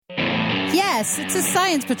Yes, it's a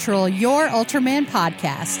Science Patrol, your Ultraman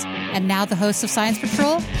podcast. And now the hosts of Science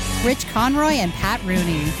Patrol, Rich Conroy and Pat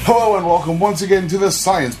Rooney. Hello and welcome once again to the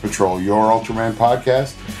Science Patrol, your Ultraman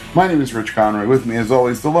podcast. My name is Rich Conroy. With me, as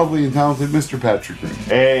always, the lovely and talented Mr. Patrick Rooney.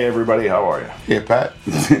 Hey, everybody, how are you? Yeah, Pat.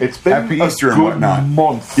 It's been Happy Easter a and good whatnot.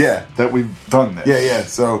 month that we've done this. Yeah.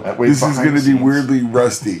 So this is going to be weirdly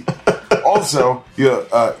rusty. Also,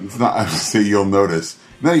 it's not. I say you'll notice.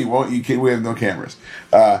 No, you won't. You can't. We have no cameras.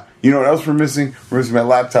 You know what else we're missing? We're missing my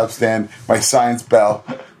laptop stand, my science bell.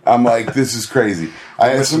 I'm like, this is crazy. I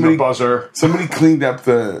had somebody buzzer. Somebody cleaned up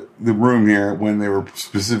the room here when they were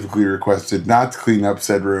specifically requested not to clean up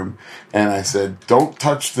said room, and I said, "Don't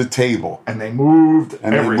touch the table." And they moved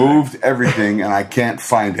everything, and I can't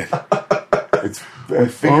find it. It's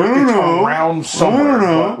around somewhere.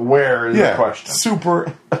 But where is the question?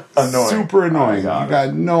 Super annoying. Super annoying. You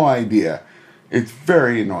got no idea. It's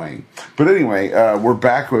very annoying. But anyway, we're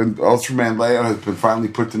back with Ultraman Leo has been finally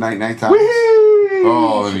put to night time.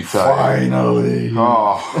 Oh, let me tell you. Finally.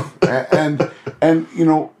 Oh. and you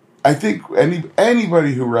know, I think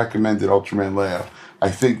anybody who recommended Ultraman Leo, I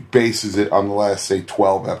think bases it on the last, say,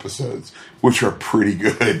 12 episodes, which are pretty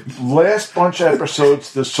good. Last bunch of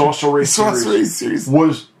episodes, the Sorcery series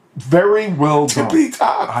was very well done. To be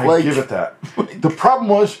top. I give it that. The problem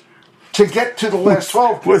was, to get to the last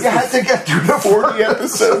 12, you had to get through the 40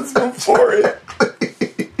 episodes before it.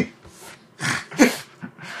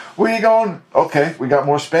 Where you going? Okay, we got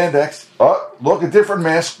more spandex. Oh, look, a different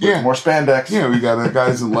mask with more spandex. Yeah, we got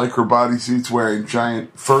guys in lycra bodysuits wearing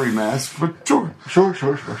giant furry masks, but sure. Sure,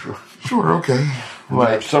 okay.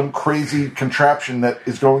 Like some crazy contraption that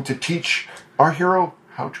is going to teach our hero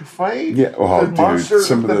how to fight. Yeah, the monsters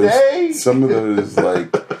some of the day. Some of those,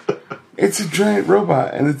 like... It's a giant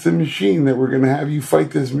robot, and it's a machine that we're going to have you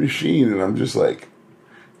fight this machine. And I'm just like,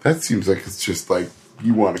 that seems like it's just like,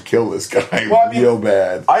 you want to kill this guy real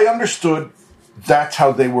bad. I understood that's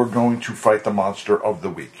how they were going to fight the monster of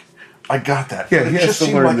the week. I got that. Yeah, he has to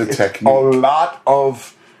learn the technique. A lot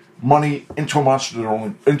of money into a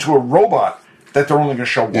monster, into a robot that they're only going to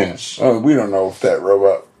show once. Oh, we don't know if that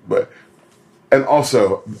robot, and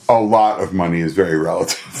also, a lot of money is very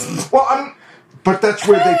relative. But that's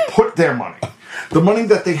where they put their money. The money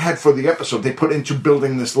that they had for the episode, they put into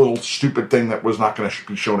building this little stupid thing that was not going to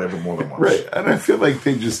be shown ever more than once. Right, and I feel like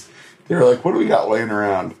they were like, what do we got laying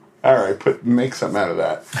around? All right, make something out of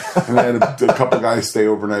that. And I had a couple guys stay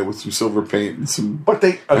overnight with some silver paint and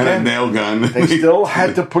and a nail gun. They still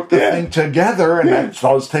had to put the thing together, and that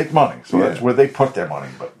does take money. So that's where they put their money,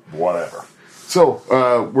 but whatever. So,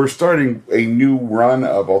 we're starting a new run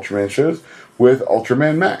of Ultraman shows with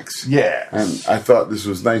Ultraman Max. Yes. And I thought this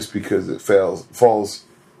was nice because it falls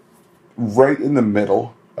right in the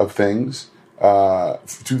middle of things.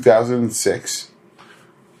 2006.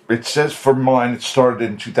 It says for mine it started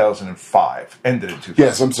in 2005, ended in 2000.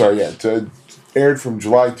 Yes, I'm sorry. Yeah, it aired from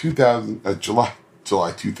July 2000. July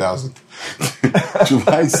 2000.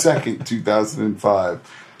 July 2nd,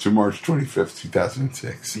 2005. To March 25th,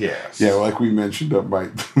 2006. Yes. Yeah, like we mentioned,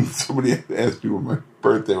 somebody asked me when my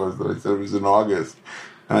birthday was, and I said it was in August.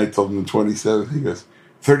 And I told him the 27th. He goes,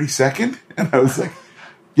 32nd? And I was like,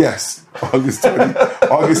 yes, August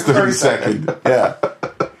 32nd. Yeah.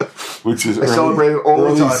 Which is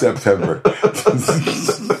early September.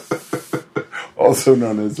 Also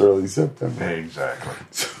known as early September. Exactly.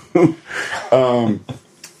 So,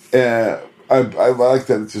 I like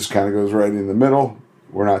that it just kind of goes right in the middle.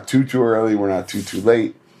 We're not too early. We're not too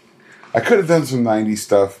late. I could have done some 90s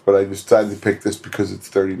stuff, but I decided to pick this because it's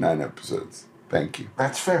 39 episodes. Thank you.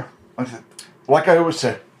 That's fair. Like I always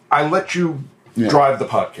say, I let you drive the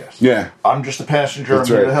podcast. Yeah. I'm just a passenger. I'm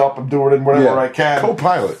here to help. I'm doing it whatever I can.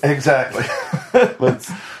 Co-pilot. Exactly.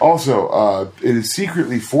 Also, it is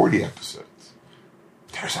secretly 40 episodes.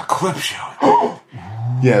 There's a clip show.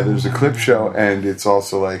 Yeah, there's a clip show, and it's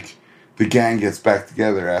also like... The gang gets back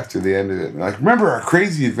together after the end of it. Like, remember our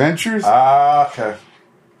crazy adventures? Okay,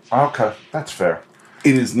 that's fair.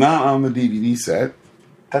 It is not on the DVD set.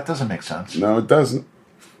 That doesn't make sense. No, it doesn't.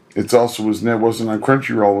 It also wasn't on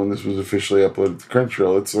Crunchyroll when this was officially uploaded to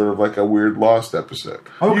Crunchyroll. It's sort of like a weird Lost episode.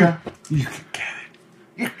 Okay. You can get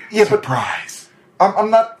it. Yeah, surprise. But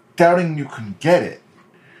I'm not doubting you can get it,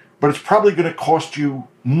 but it's probably going to cost you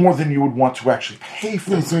more than you would want to actually pay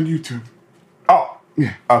for it. It's on YouTube. Oh.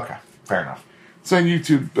 Yeah. Okay. Fair enough. It's on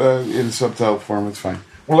YouTube in a subtitle form. It's fine.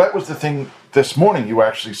 Well, that was the thing. This morning, you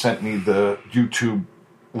actually sent me the YouTube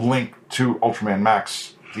link to Ultraman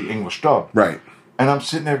Max, the English dub. Right. And I'm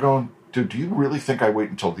sitting there going, dude, do you really think I wait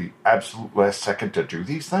until the absolute last second to do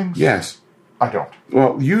these things? Yes. I don't.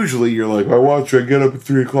 Well, usually you're like, I get up at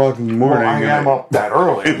 3 o'clock in the morning. Well, I am up that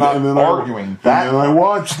early. I'm not arguing that. And then I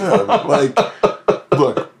watch them. Like,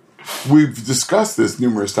 look, we've discussed this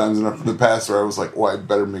numerous times enough in the past where I was like, I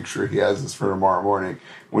better make sure he has this for tomorrow morning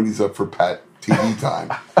when he's up for Pat TV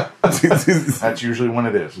time. That's usually when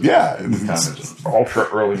it is. It's ultra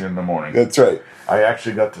early in the morning. That's right. I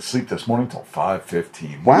actually got to sleep this morning till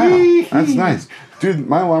 5:15. Wow, that's nice. Dude,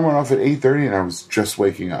 my alarm went off at 8:30 and I was just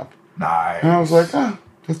waking up. Nice. And I was like,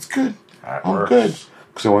 that's good. I'm good.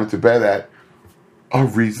 Because I went to bed at a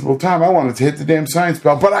reasonable time. I wanted to hit the damn science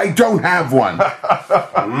bell, but I don't have one.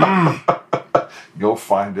 You'll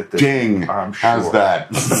find it. Ding. I'm sure. How's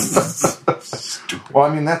that? Stupid. Well,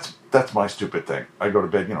 I mean, that's my stupid thing. I go to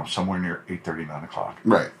bed, somewhere near 8:30, 9 o'clock.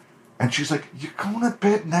 Right. And she's like, "You're going to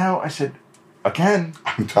bed now?" I said, "Again.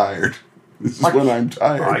 I'm tired. This is when I'm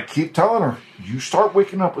tired." I keep telling her, you start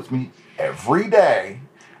waking up with me every day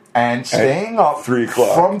and staying up 3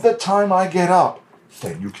 o'clock. From the time I get up,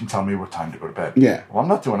 then you can tell me what time to go to bed. Yeah. Well, I'm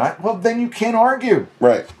not doing that. Well, then you can't argue.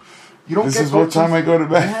 Right. You don't. This is what time I go to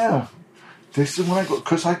bed. Yeah. This is when I go,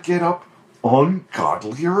 because I get up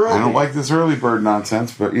ungodly early. I don't like this early bird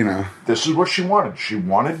nonsense, but This is what she wanted. She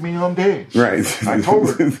wanted me on days. Right. I told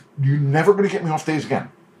her, you're never going to get me off days again.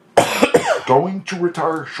 Going to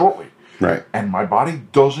retire shortly. Right. And my body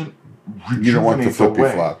doesn't rejuvenate. You don't want the flippy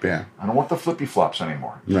flop, yeah. I don't want the flippy flops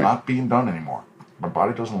anymore. It's right. not being done anymore. My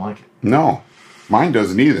body doesn't like it. No. Mine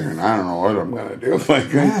doesn't either, and I don't know what I'm going to do.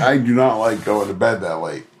 Like, I do not like going to bed that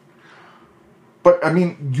late. But, I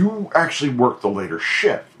mean, you actually work the later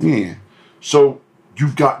shift. Yeah. So,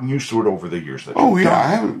 you've gotten used to it over the years.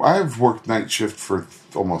 I've worked night shift for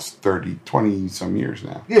almost 20-some years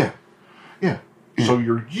now. Yeah. So,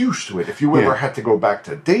 you're used to it. If you ever had to go back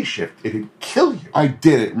to day shift, it'd kill you. I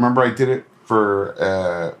did it. Remember, I did it for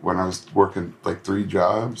when I was working like 3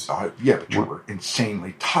 jobs. Yeah, but you were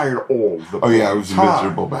insanely tired all the time. Oh, yeah, I was a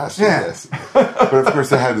miserable bastard, yes. But, of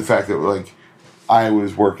course, I had the fact that, like, I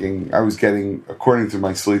was getting, according to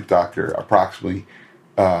my sleep doctor, approximately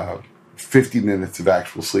 50 minutes of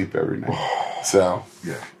actual sleep every night. So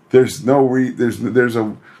there's no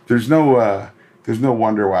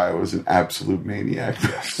wonder why I was an absolute maniac.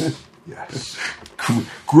 Yes.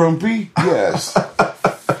 Grumpy? Yes.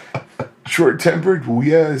 Short-tempered? Well,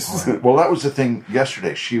 yes. Well, that was the thing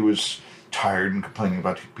yesterday. She was tired and complaining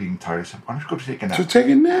about being tired. I said, why don't you go take a nap? So take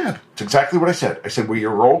a nap. It's exactly what I said. I said, well,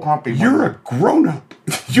 you're all grumpy. You're a grown-up.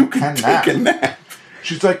 You can take a nap.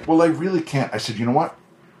 She's like, well, I really can't. I said, you know what?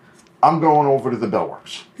 I'm going over to the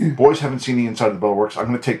Bellworks. Yeah. Boys haven't seen the inside of the Bellworks. I'm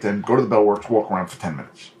going to take them, go to the Bellworks, walk around for 10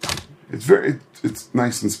 minutes. It's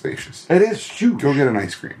nice and spacious. It is huge. Go get an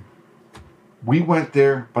ice cream. We went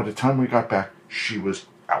there. By the time we got back, she was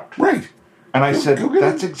out. Right. And I said,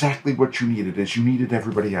 that's exactly what you needed, is you needed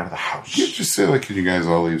everybody out of the house. You just say, like, can you guys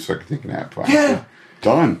all leave so I can take a nap? Yeah.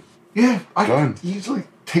 Done. Yeah. I could easily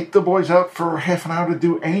take the boys out for half an hour to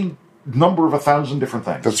do any number of 1,000 different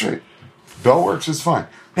things. That's right. Bellworks is fine.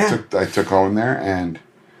 Yeah. I took Owen there, and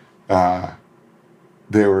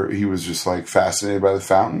he was just, like, fascinated by the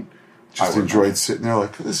fountain. Just enjoyed sitting there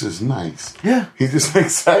like, this is nice. Yeah. He just, like,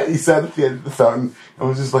 he sat at the end of the fountain and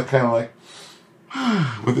was just, like, kind of like,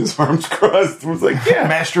 with his arms crossed, was like, yeah,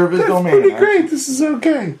 master of his domain. Pretty great. This is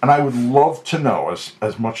okay. And I would love to know,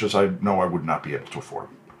 as much as I know I would not be able to afford,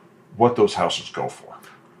 what those houses go for,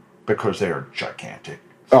 because they are gigantic.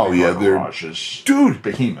 Oh yeah, they're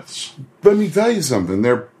behemoths. Let me tell you something.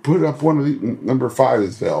 They're put up one of the number 5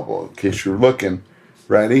 is available in case you're looking.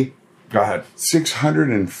 Ready? Go ahead.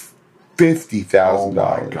 $650,000. Oh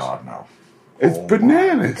my God, no! It's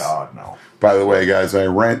bananas. My God, no! By the way, guys, I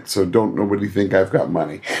rent, so don't nobody think I've got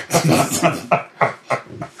money.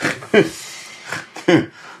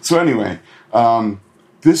 So anyway,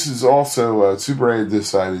 this is also Super 8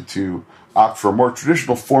 decided to opt for a more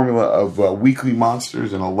traditional formula of weekly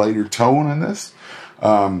monsters and a lighter tone in this.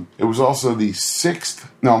 It was also the 5th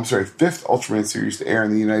Ultraman series to air in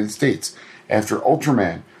the United States after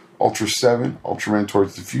Ultraman, Ultra 7, Ultraman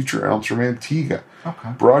Towards the Future, and Ultraman Tiga.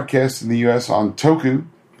 Okay. Broadcast in the U.S. on Toku.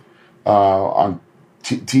 On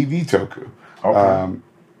TV Toku.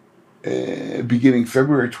 Okay. Beginning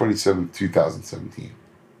February 27th, 2017.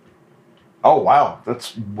 Oh, wow.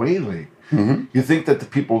 That's way late. Mm-hmm. You think that the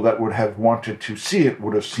people that would have wanted to see it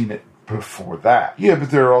would have seen it before that. Yeah, but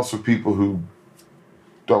there are also people who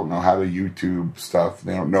don't know how to YouTube stuff.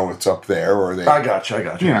 They don't know it's up there, or they... I got you.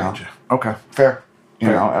 Okay, fair. You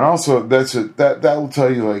know, and also that will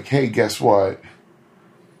tell you, like, hey, guess what?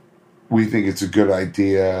 We think it's a good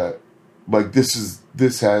idea. Like, this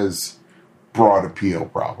has broad appeal,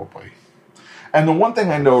 probably. And the one thing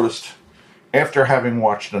I noticed after having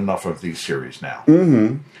watched enough of these series now,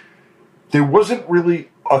 there wasn't really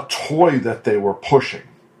a toy that they were pushing.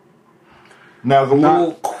 Now, the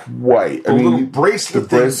Not quite. little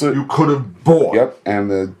bracelet you could have bought. Yep,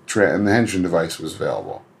 and the henshin device was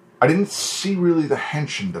available. I didn't see really the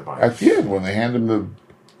henshin device. At the end, when they hand him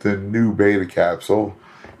the new beta capsule.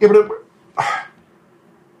 Yeah,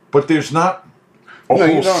 but there's not a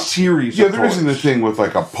whole series of there isn't a thing with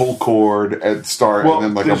like a pull cord at the start and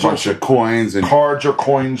then like a bunch of coins and cards or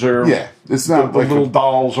coins or it's not the like little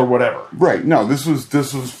dolls or whatever. Right. No, this was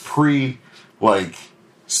pre like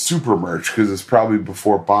super merch because it's probably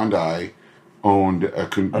before Bandai owned a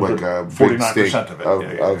big stake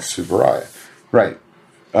of Super Riot. Right.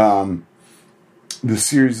 The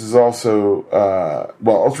series is also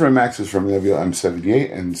Ultraman Max is from Nebula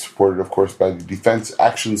M78 and supported, of course, by the Defense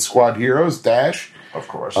Action Squad heroes Dash. Of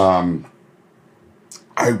course. I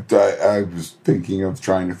was thinking of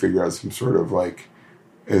trying to figure out some sort of like,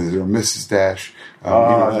 is there a Mrs. Dash?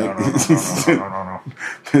 No.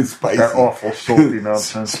 It's spicy. That awful salty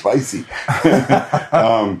nonsense. Spicy.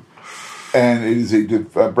 And it is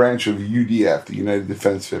a branch of UDF, the United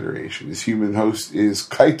Defense Federation. His human host is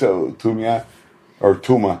Kaito Tuma.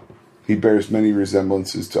 He bears many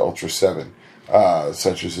resemblances to Ultra 7,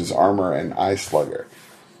 such as his armor and eye slugger.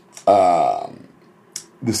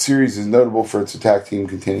 The series is notable for its attack team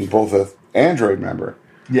containing both an android member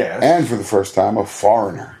and, for the first time, a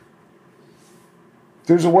foreigner.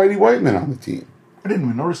 There's a Whitey Whiteman on the team. I didn't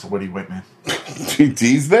even notice the Whitey Whiteman.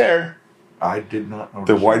 He's there. I did not notice.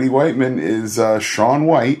 The Whitey Whiteman is Shaun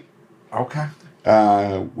White. Okay.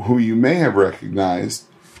 Who you may have recognized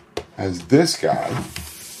as this guy.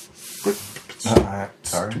 Sorry.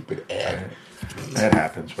 Stupid ad. That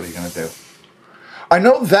happens. What are you going to do? I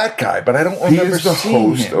know that guy, but I don't remember He is the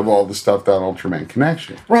seeing host him. of all the stuff on Ultraman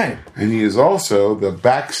Connection. Right. And he is also the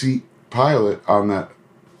backseat pilot on that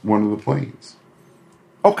one of the planes.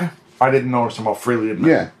 Okay. I didn't notice him. I'll freely admit.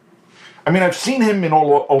 Yeah. I mean, I've seen him in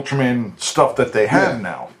all Ultraman stuff that they have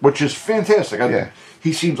now, which is fantastic.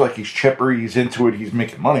 He seems like he's chipper. He's into it. He's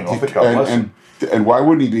making money off it. God bless him. And why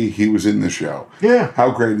wouldn't he be? He was in the show. Yeah.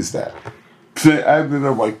 How great is that? So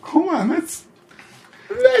I'm like, come on,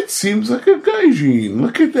 that seems like a gaijin.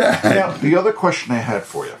 Look at that. Now, the other question I had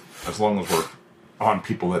for you, as long as we're on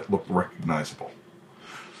people that look recognizable.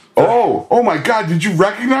 Oh my God! Did you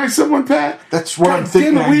recognize someone, Pat? That's what I'm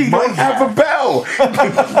thinking. We might have a bell.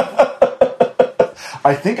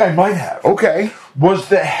 I think I might have. Okay. Was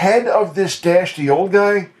the head of this Dash the old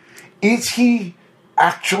guy? Is he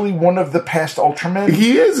actually one of the past Ultramen?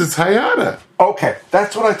 He is. It's Hayata. Okay,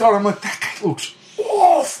 that's what I thought. I'm like, that guy looks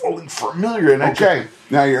awfully familiar. And okay,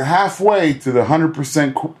 now you're halfway to the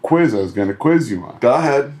 100% quiz I was going to quiz you on. Go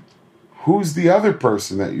ahead. Who's the other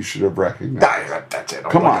person that you should have recognized? That's it.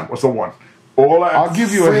 Come on. Was the one. I'll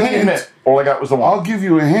give you a hint. All I got was the one. I'll give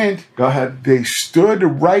you a hint. Go ahead. They stood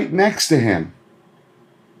right next to him.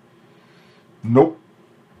 Nope,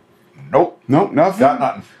 nothing. Got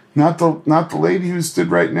nothing. Not the lady who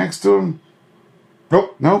stood right next to him.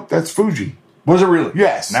 Nope. That's Fuji. Was it really?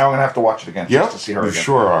 Yes. Now I'm gonna have to watch it again just to see her you again.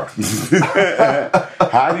 Sure are.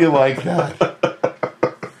 How do you like that?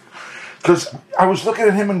 Because I was looking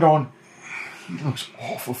at him and going, he looks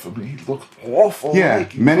awful for me. He looks awful. Yeah,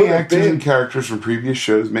 many actors and characters from previous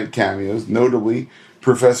shows make cameos, notably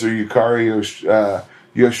Professor Yukari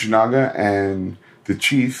Yoshinaga and the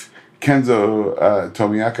Chief, Kenzo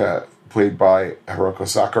Tomiyaka, played by Hiroko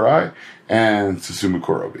Sakurai, and Susumu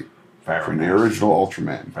Kurobi from the original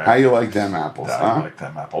Ultraman. How you like them apples? I like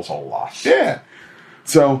them apples a lot. Yeah.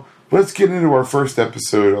 So let's get into our first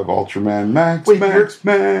episode of Ultraman Max.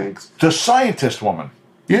 Max. The scientist woman.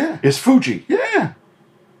 Yeah. Is Fuji. Yeah.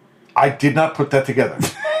 I did not put that together.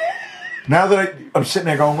 Now that I'm sitting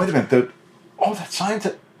there going, wait a minute, that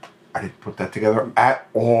scientist. I didn't put that together at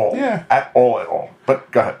all. Yeah. At all. But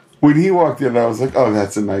go ahead. When he walked in, I was like, oh,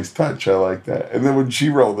 that's a nice touch. I like that. And then when she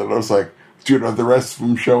rolled it, I was like, dude, the rest of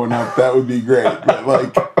them showing up, that would be great. But,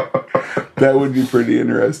 like, that would be pretty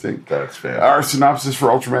interesting. That's fair. Our synopsis for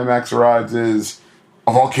Ultraman Max arrives is,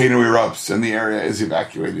 a volcano erupts and the area is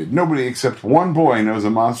evacuated. Nobody except one boy knows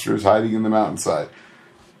a monster is hiding in the mountainside.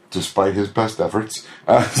 Despite his best efforts.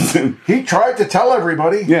 He tried to tell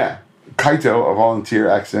everybody. Yeah. Kaito, a volunteer,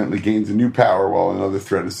 accidentally gains a new power while another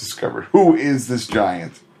threat is discovered. Who is this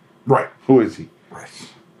giant? Right. Who is he? Right.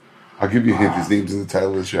 I'll give you a hint. His name's in the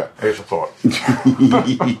title of the show. Here's a thought.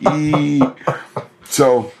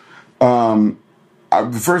 So,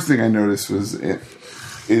 the first thing I noticed was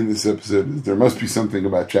in this episode is there must be something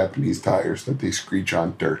about Japanese tires that they screech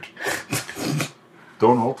on dirt.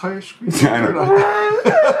 Don't all tires screech? I know.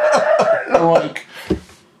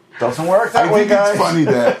 Doesn't work that way, guys. I think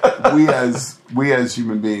it's funny that we as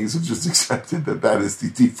human beings have just accepted that is the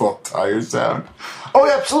default tire sound. Oh,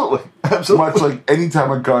 yeah, absolutely. Much like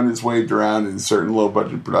anytime a gun is waved around in certain low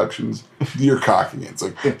budget productions, you're cocking it. It's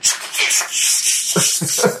like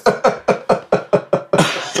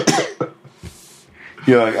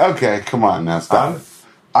you're like, okay, come on now, stop it.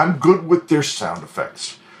 I'm good with their sound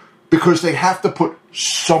effects because they have to put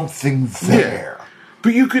something there. Yeah.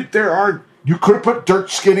 But you could have put dirt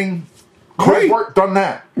skidding. Could have done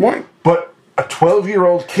that. Right. But a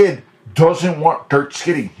 12-year-old kid doesn't want dirt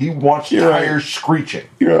skidding. He wants tires screeching.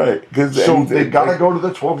 You're right. So they got to go to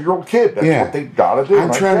the 12-year-old kid. That's what they got to do.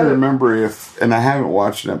 I'm trying to remember and I haven't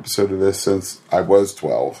watched an episode of this since I was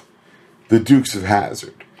 12, the Dukes of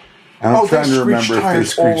Hazzard. And I'm trying to remember if they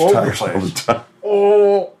screech tires all the time.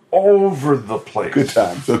 All over the place. Good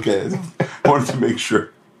times. Okay. I wanted to make sure.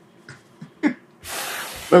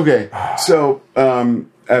 Okay. So,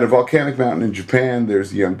 at a volcanic mountain in Japan,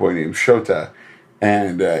 there's a young boy named Shota.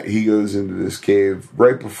 And he goes into this cave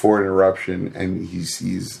right before an eruption, and he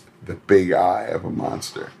sees the big eye of a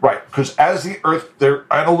monster. Right. Because as the Earth, they're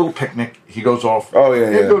at a little picnic, he goes off. Oh,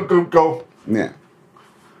 yeah. Go. Yeah.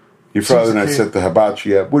 Your father and I set the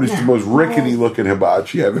hibachi up. What is the most rickety-looking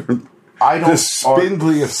hibachi I've ever... The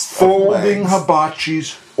spindliest folding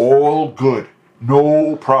hibachis, all good.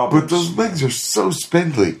 No problem. But those legs are so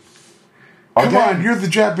spindly. Come on, you're the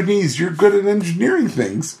Japanese. You're good at engineering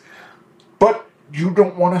things. But you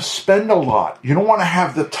don't want to spend a lot. You don't want to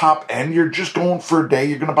have the top end. You're just going for a day.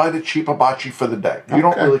 You're going to buy the cheap hibachi for the day. You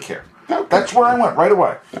don't really care. Okay. That's where I went right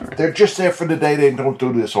away. Right. They're just there for the day. They don't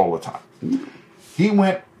do this all the time. He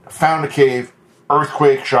went, found a cave.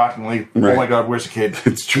 Earthquake, shockingly. Right. Oh my God, where's the kid?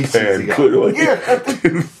 It's Japan, clearly. Yeah.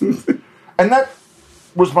 And that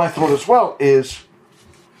was my thought as well, is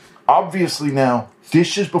obviously now,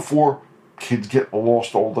 this is before kids get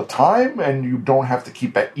lost all the time, and you don't have to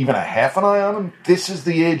keep even a half an eye on them. This is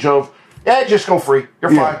the age of, just go free.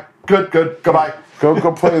 You're fine. Good. Goodbye.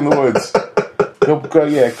 Go play in the woods.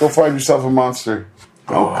 Go find yourself a monster.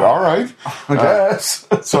 Oh, all right. I guess.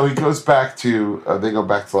 So he goes back to, they go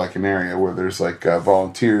back to like an area where there's like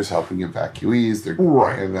volunteers helping evacuees. They're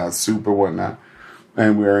handing out soup and whatnot.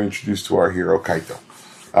 And we are introduced to our hero, Kaito.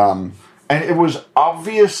 And it was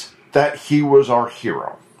obvious that he was our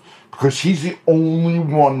hero. Because he's the only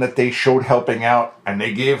one that they showed helping out. And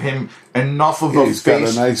they gave him enough of a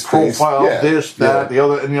face, nice profile, this, that, the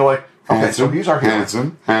other. And you're like, okay, handsome, so he's our hero.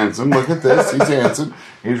 Handsome. Look at this. He's handsome.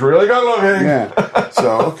 He's really good looking. Yeah.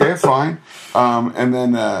 So, okay, fine. And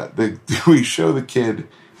then we show the kid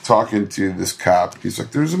talking to this cop. He's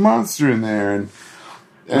like, there's a monster in there. And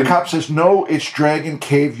the cop says, no, it's Dragon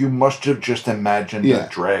Cave. You must have just imagined a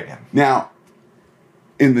dragon. Now,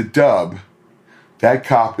 in the dub, that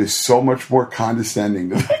cop is so much more condescending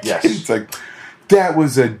to that kid. It's like,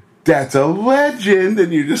 that's a legend.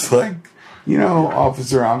 And you're just like,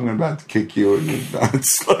 officer, I'm about to kick you. And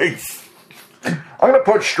it's like, I'm going to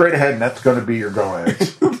put straight ahead, and that's going to be your go-ahead.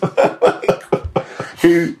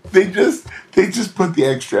 They just put the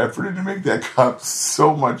extra effort in to make that cop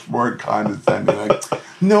so much more condescending. Like,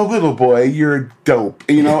 no, little boy, you're dope.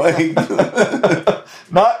 Like,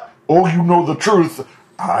 not, you know the truth.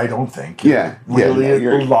 I don't think. You're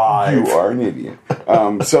alive. You are an idiot.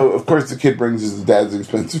 So, of course, the kid brings his dad's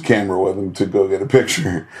expensive camera with him to go get a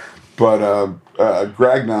picture. But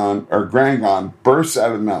Grangon bursts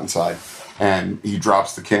out of the mountainside, and he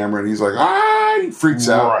drops the camera, and he's like, and he freaks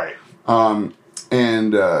out. Right.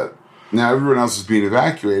 And now everyone else is being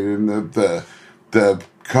evacuated, and the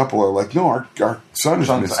couple are like, no, our son is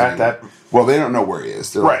missing. At that. Well, they don't know where he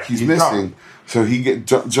is. They're like, he's missing. Gone. So he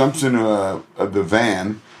jumps into the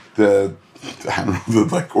van, the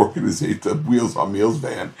organization, the Wheels on Meals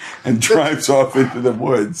van, and drives off into the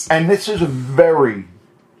woods. And this is a very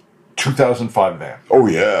 2005 van. Oh,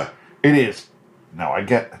 yeah. It is. Now, I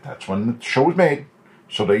get that's when the show was made,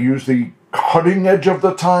 so they use the cutting edge of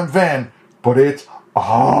the time van, but it's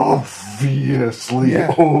obviously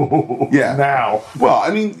now. Well,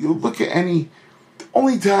 I mean, you look at the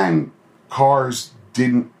only time cars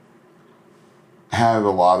didn't have a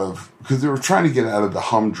lot of, because they were trying to get out of the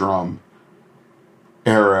humdrum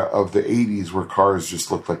era of the 80s where cars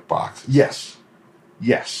just looked like boxes.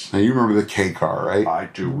 Yes. Now, you remember the K car, right? I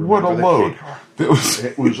do remember what a load. K-car.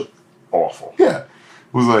 It was awful. Yeah. It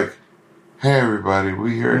was like, hey, everybody,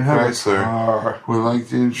 we here at Chrysler would like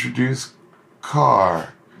to introduce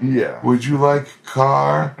car. Yeah. Would you like a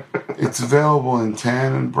car? It's available in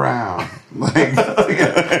tan and brown. Like,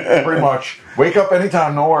 pretty much. Wake up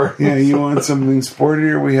anytime, no worries. Yeah, you want something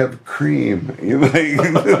sportier? We have cream. You like,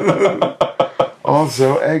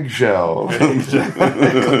 Also, eggshell.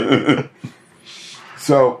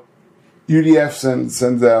 So, UDF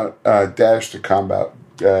sends out Dash to combat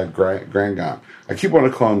Grangon. I keep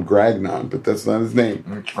wanting to call him Gragnon, but that's not his name.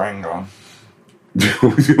 It's Grangon.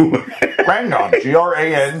 Grangon.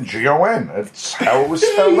 Grangon. That's how it was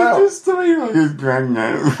spelled out. Just tell me like it's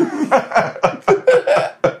Gragnon.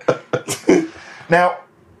 Now,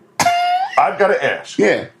 I've got to ask.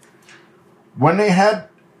 Yeah. When they had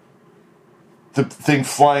the thing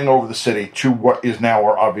flying over the city to what is now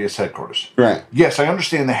our obvious headquarters. Right. Yes, I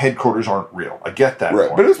understand the headquarters aren't real. I get that. Right,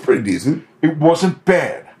 but it was pretty decent. It wasn't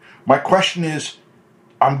bad. My question is,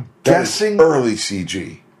 I'm guessing early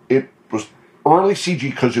CG. It was early CG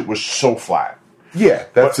because it was so flat. Yeah,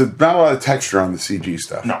 not a lot of texture on the CG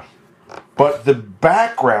stuff. No. But the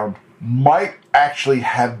background might actually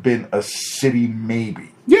have been a city,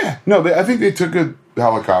 maybe. Yeah. No, I think they took a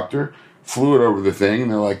helicopter, flew it over the thing,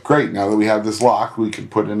 and they're like, great, now that we have this lock, we can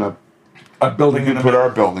put in a building. We can put our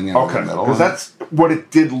building in the middle. Because that's what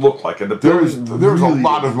it did look like. And there was a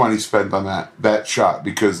lot of money spent on that shot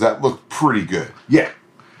because that looked pretty good. Yeah.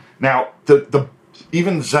 Now, the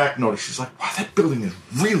even Zach noticed, he's like, wow, that building is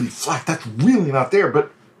really flat. That's really not there.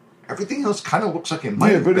 But everything else kind of looks like it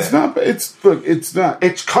might have been. It's not. It's not.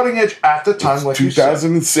 It's cutting edge at the time, like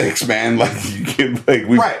 2006, man. Like you can,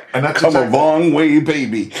 we've and that's come a long way,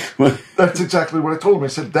 baby. That's exactly what I told him. I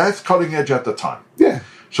said that's cutting edge at the time. Yeah.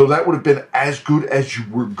 So that would have been as good as you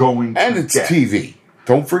were going to And it's get. TV.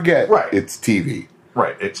 Don't forget. Right. It's TV.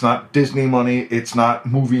 Right. It's not Disney money. It's not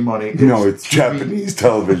movie money. It's Japanese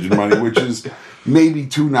television money, which is maybe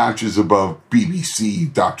 2 notches above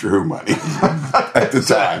BBC Doctor Who money at the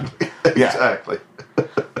time. Yeah. Exactly.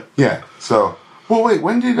 Yeah. So, well, wait.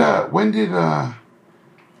 When did the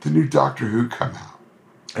new Doctor Who come out?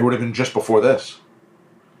 It would have been just before this.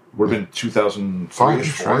 It would have been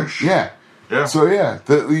 2005-ish, right? Yeah. Yeah. So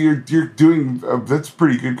you're doing that's a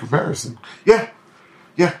pretty good comparison. Yeah.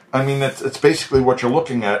 Yeah. I mean, it's basically what you're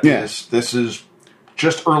looking at. Yeah. This is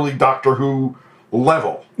just early Doctor Who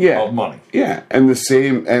level of money. Yeah, and the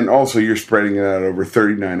same, and also you're spreading it out over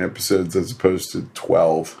 39 episodes as opposed to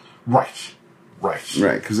 12. Right.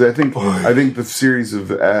 Because I think the series of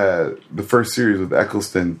the first series with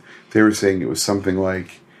Eccleston, they were saying it was something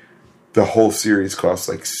like the whole series cost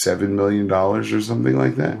like $7 million or something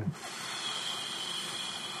like that.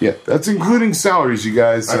 Yeah, that's including salaries, you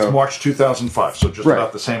guys. That's March 2005, so just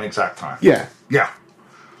about the same exact time. Yeah.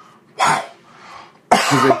 Wow.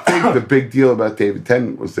 Because I think the big deal about David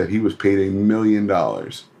Tennant was that he was paid $1 million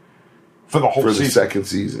for the whole season. The second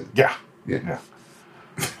season. Yeah.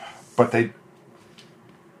 But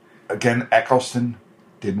Eccleston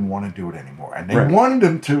didn't want to do it anymore, and they wanted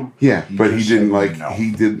him to. Yeah, but he didn't like. No. He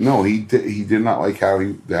did not like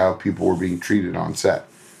how people were being treated on set.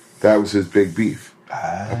 That was his big beef.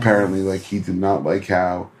 Apparently, he did not like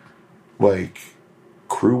how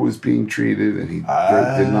crew was being treated, and he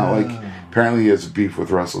did not like. Apparently, he has a beef with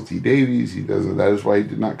Russell T Davies. He doesn't. That is why he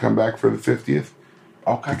did not come back for the 50th.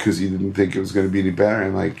 Okay. Because he didn't think it was going to be any better,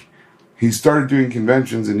 and he started doing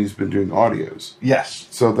conventions, and he's been doing audios. Yes.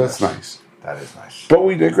 So that's nice. That is nice. But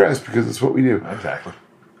we digress because it's what we do. Exactly.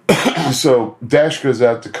 So Dash goes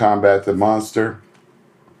out to combat the monster,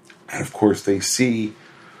 and of course they see.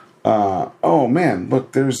 Oh man!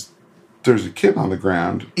 Look, there's a kid on the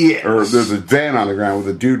ground. Yes. Or there's a van on the ground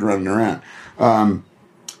with a dude running around.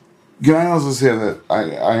 Can I also say that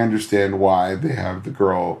I understand why they have the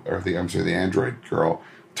girl, or the android girl,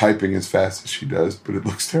 typing as fast as she does, but it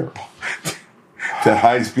looks terrible. At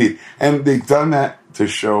high speed. And they've done that to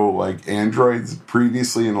show androids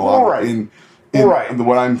previously in a lot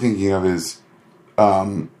what I'm thinking of is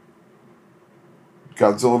Godzilla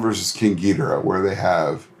vs. King Ghidorah, where they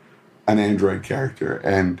have an android character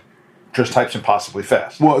and just types impossibly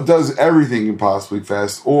fast. Well, it does everything impossibly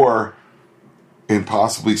fast or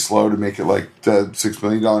impossibly slow to make it like the $6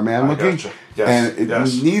 Million Man looking. Gotcha. Yes.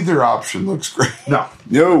 And neither option looks great.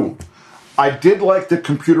 No. I did like the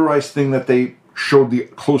computerized thing that they showed the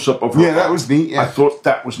close-up of her. Yeah, that was neat. Yeah. I thought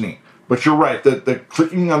that was neat. But you're right. The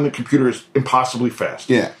clicking on the computer is impossibly fast.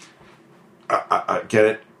 Yeah. I get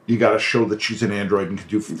it. You got to show that she's an android and can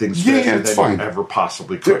do things faster than you ever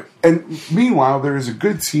possibly could. And meanwhile, there is a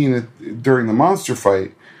good scene during the monster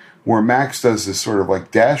fight where Max does this sort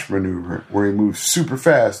of dash maneuver where he moves super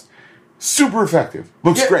fast, super effective.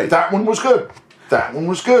 Looks great. That one was good.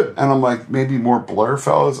 And I'm like, maybe more blur,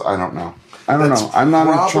 fellas? I don't know. I'm not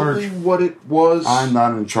in charge. Probably what it was. I'm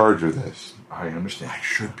not in charge of this. I understand. I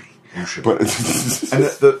should be. You should be. And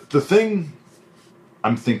the thing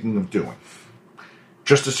I'm thinking of doing,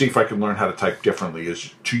 just to see if I can learn how to type differently,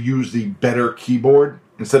 is to use the better keyboard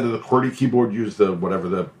instead of the QWERTY keyboard, use the whatever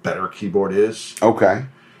the better keyboard is. Okay.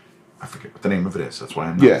 I forget what the name of it is. That's why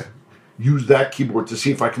I'm not. Yeah. Use that keyboard to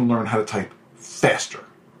see if I can learn how to type faster.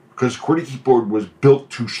 Because QWERTY keyboard was built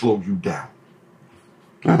to slow you down.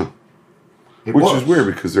 Oh. Which is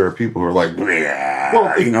weird because there are people who are like,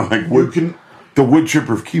 well, you know, like the wood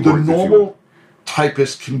chipper of keyboards. The normal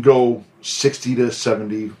typist can go 60 to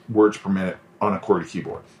 70 words per minute on a QWERTY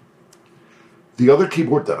keyboard. The other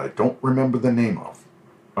keyboard that I don't remember the name of,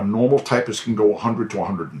 a normal typist can go 100 to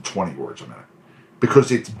 120 words a minute. Because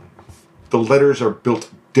the letters are built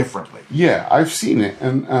differently. Yeah, I've seen it.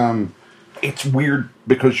 And it's weird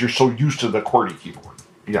because you're so used to the QWERTY keyboard.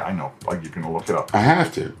 Yeah, I know. Like, you're going to look it up. I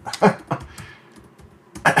have to.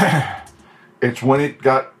 It's when it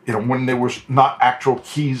got, when there was not actual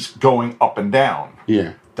keys going up and down.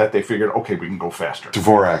 Yeah. That they figured, okay, we can go faster.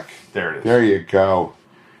 Dvorak. There it is. There you go.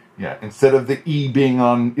 Yeah. Instead of the E being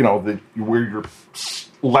on, where your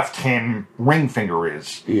left hand ring finger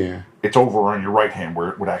is. Yeah. It's over on your right hand where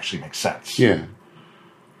it would actually make sense. Yeah.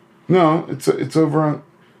 No, it's over on,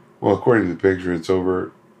 well, according to the picture, it's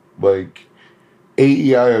over, like,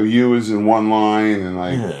 A-E-I-O-U is in one line, and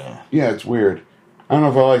yeah, it's weird. I don't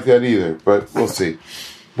know if I like that either, but we'll see.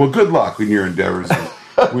 Well, good luck in your endeavors.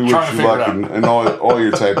 We wish you luck in all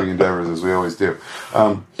your typing endeavors, as we always do.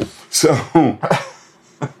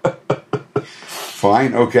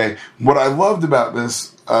 Fine, okay. What I loved about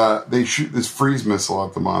this, they shoot this freeze missile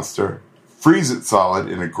at the monster, freeze it solid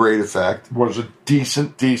in a great effect. Was a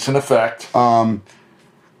decent effect. And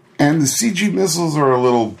the CG missiles are a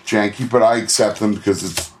little janky, but I accept them because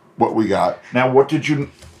it's what we got. Now,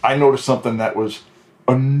 I noticed something that was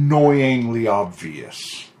annoyingly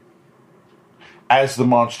obvious. As the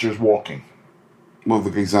monster's walking. Well,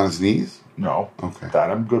 he's on his knees? No. Okay.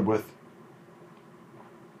 That I'm good with.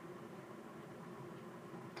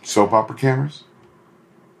 Soap opera cameras?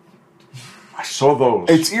 I saw those.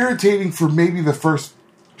 It's irritating for maybe the first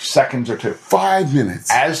seconds or two. 5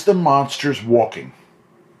 minutes. As the monster's walking,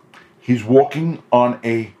 he's walking on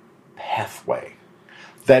a pathway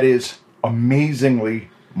that is amazingly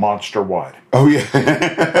monster-wide. Oh, yeah.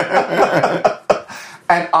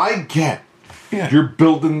 And I get you're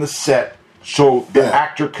building the set so the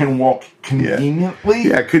actor can walk conveniently.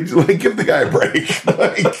 Yeah, could you give the guy a break?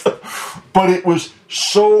 But it was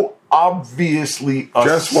so obviously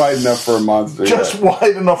just wide enough for a monster.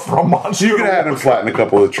 Wide enough for a monster. You could have had him flatten a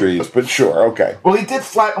couple of trees, but sure, okay. Well, he did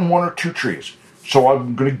flatten one or two trees, so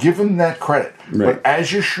I'm going to give him that credit. Right. But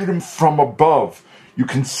as you shoot him from above, you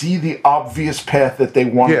can see the obvious path that they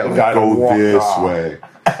want the guy to walk this way.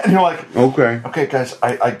 And you're like, okay, guys,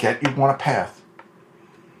 I get you want a path.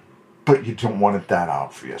 But you don't want it that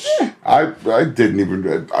obvious. I didn't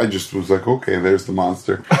even. I just was like, okay, there's the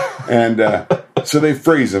monster, and so they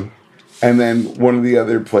freeze him, and then one of the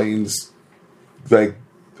other planes, it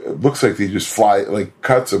looks like they just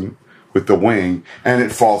cuts him with the wing, and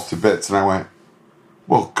it falls to bits. And I went,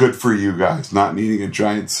 well, good for you guys, not needing a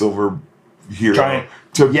giant silver hero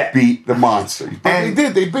to beat the monster. But and they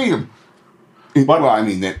did. They beat him.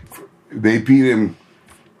 They beat him.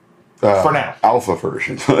 For now. Alpha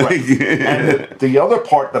version. Right. And the other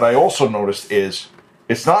part that I also noticed is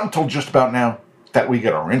it's not until just about now that we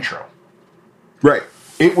get our intro. Right.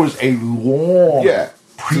 It was a long so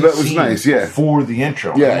that was nice, before the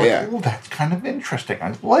intro. Yeah, oh, that's kind of interesting.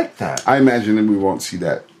 I like that. I imagine that we won't see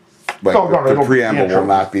that. The preamble will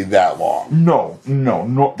not be that long. No.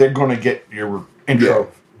 They're going to get your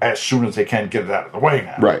intro as soon as they can get it out of the way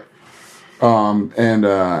now. Right.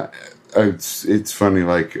 It's funny,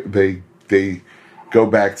 they go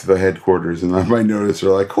back to the headquarters, and my notice are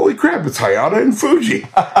like, holy crap, it's Hayata and Fuji.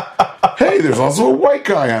 Hey, there's also a white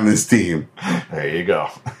guy on this team. There you go.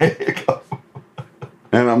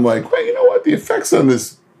 And I'm like, well, you know what? The effects on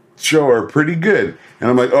this show are pretty good. And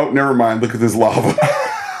I'm like, oh, never mind. Look at this lava.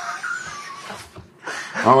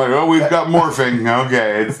 I'm like, oh, we've got morphing.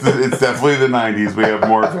 Okay, it's definitely the 90s. We have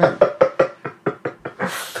morphing.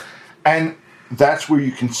 And that's where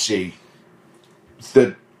you can see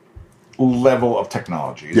the level of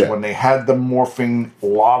technology. Is when they had the morphing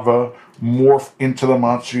lava morph into the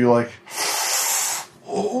monster, you're like,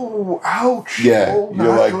 oh, ouch. Yeah, oh,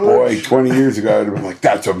 you're like, boy, 20 years ago, I'd have been like,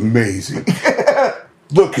 that's amazing.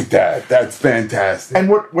 Look at that. That's fantastic. And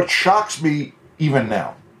what shocks me even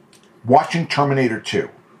now, watching Terminator 2,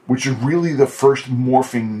 which is really the first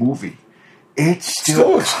morphing movie, it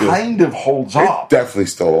still kind of holds up. It definitely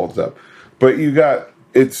still holds up. But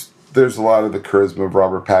there's a lot of the charisma of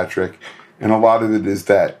Robert Patrick, and a lot of it is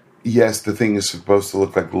that, yes, the thing is supposed to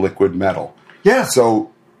look like liquid metal. Yeah.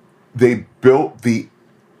 So they built the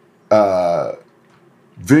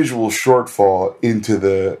visual shortfall into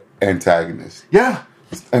the antagonist. Yeah.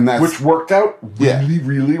 And that's, which worked out really,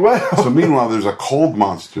 really well. So meanwhile, there's a cold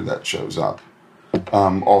monster that shows up.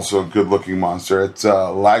 Also a good-looking monster. It's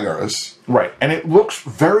Lagarus. Right. And it looks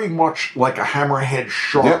very much like a hammerhead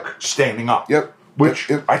shark standing up. Yep.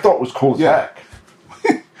 Which I thought was cool as heck.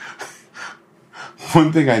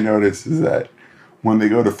 One thing I noticed is that when they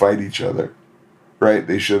go to fight each other, right,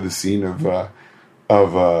 they show the scene of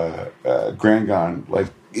Grangon, like,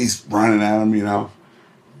 he's running at him,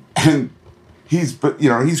 and he's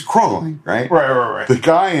crawling, right? Right. The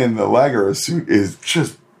guy in the Lagarus suit is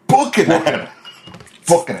just booking it.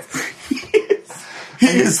 Booking it. He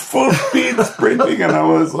is full speed sprinting, and I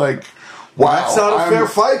was like, wow. That's not a fair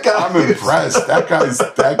fight, guys. I'm impressed. That guy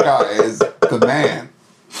is the man.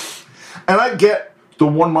 And I get the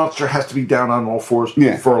one monster has to be down on all fours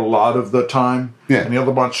for a lot of the time. Yeah. And the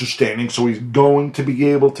other monster's standing, so he's going to be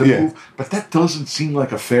able to move. But that doesn't seem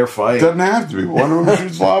like a fair fight. Doesn't have to be. One of them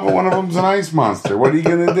shoots lava, one of them's an ice monster. What are you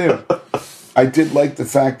going to do? I did like the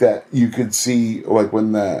fact that you could see, like,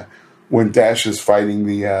 when Dash is fighting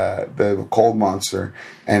the cold monster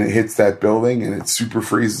and it hits that building and it super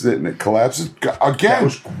freezes it and it collapses. Again, that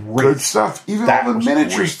was great. Good stuff. Even all the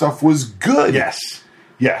miniature stuff was good.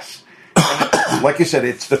 Yes. And like you said,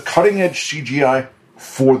 it's the cutting edge CGI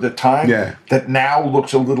for the time that now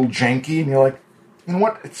looks a little janky, and you're like, you know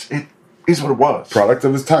what? It is what it was. Product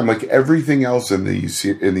of its time, like everything else in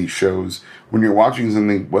these shows. When you're watching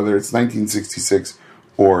something, whether it's 1966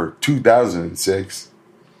 or 2006,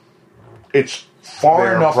 it's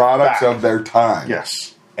far enough products back of their time.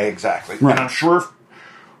 Yes, exactly. Right. And I'm sure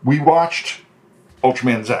we watched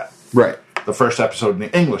Ultraman Z, right, the first episode in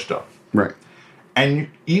the English dub, right. And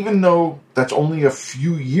even though that's only a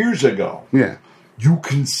few years ago, you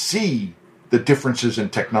can see the differences in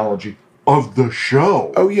technology of the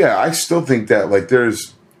show. Oh, yeah. I still think that, like,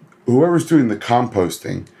 there's whoever's doing the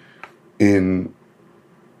composting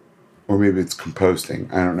or maybe it's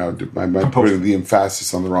composting. I don't know. I might be putting the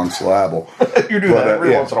emphasis on the wrong syllable. You do that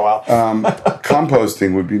every once in a while.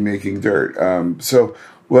 Composting would be making dirt. So,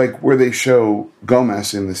 like, where they show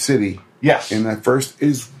Gomez in the city in that first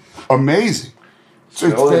is amazing. It's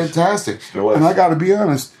fantastic. And I got to be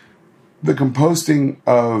honest, the composting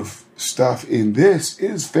of stuff in this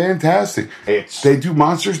is fantastic. They do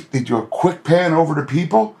monsters. They do a quick pan over to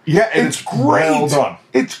people. Yeah, and it's great. Well done.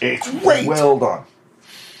 It's great. Well done.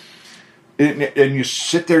 And you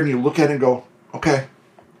sit there and you look at it and go, okay,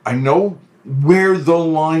 I know where the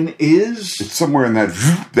line is. It's somewhere in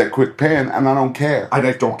that quick pan, and I don't care. I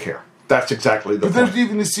don't care. That's exactly the point. But there's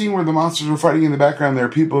even a scene where the monsters are fighting in the background. There are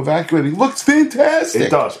people evacuating. It looks fantastic.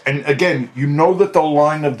 It does. And again, you know that the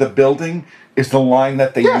line of the building is the line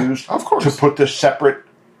that they used to put the separate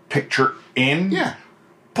picture in. Yeah.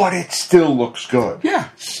 But it still looks good. Yeah.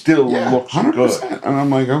 Still looks 100%. Good. And I'm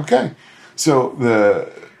like, okay. So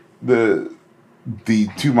the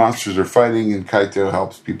two monsters are fighting, and Kaito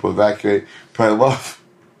helps people evacuate. But I love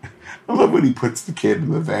when he puts the kid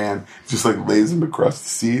in the van, just like lays him across the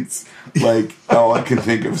seats. Like, all I can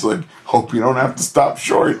think of is like, hope you don't have to stop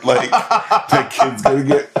short. Like, that kid's gonna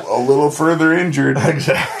get a little further injured.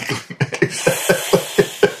 Exactly.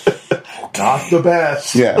 Not the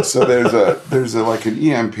best. Yeah. So there's like an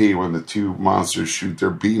EMP when the two monsters shoot their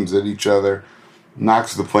beams at each other,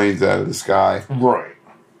 knocks the planes out of the sky. Right.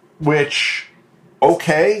 Which.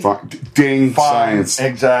 Okay. Fine. Science.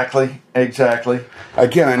 Exactly.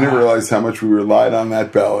 Again, I never realized how much we relied on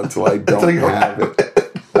that bell until I don't have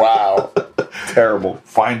it. Wow. Terrible.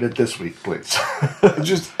 Find it this week, please.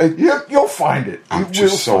 You'll find it. I'm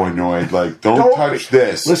just so annoyed. Like, don't touch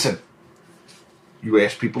this. Listen, you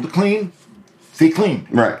ask people to clean, they clean.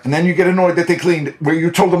 Right. And then you get annoyed that they cleaned where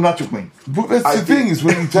you told them not to clean. Well, that's the thing, is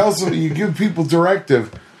when you tell somebody, you give people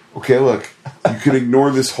directive, okay, look, you can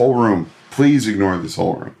ignore this whole room. Please ignore this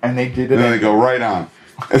whole room. And they did it. And then they go right on.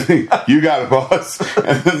 And they, you got it, boss.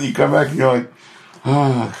 And then you come back and you're like, come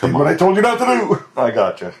on. What I told you not to do. I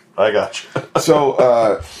got you.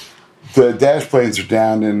 So the dash planes are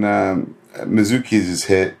down, and Mizuki's is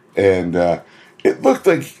hit. And it looked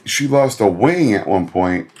like she lost a wing at one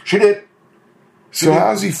point. She did. So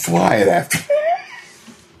how does he fly it after?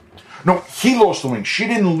 No, he lost the wing. She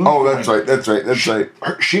didn't lose the wing. That's right.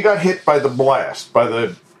 She got hit by the blast, by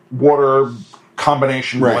the water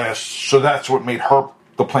combination blast, so that's what made her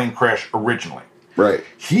the plane crash originally. Right.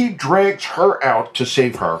 He drags her out to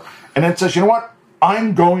save her, and then says, you know what?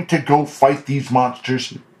 I'm going to go fight these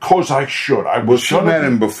monsters because I should. She met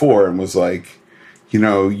him before and was like,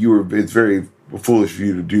 it's very foolish for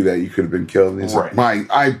you to do that. You could have been killed. And he's like,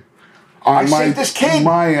 I saved this kid.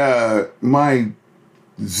 My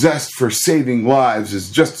zest for saving lives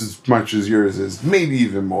is just as much as yours is, maybe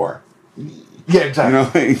even more. Yeah,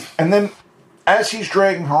 exactly. You know, and then as he's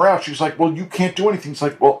dragging her out, she's like, well, you can't do anything. It's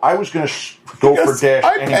like, well, I was going to go for Dash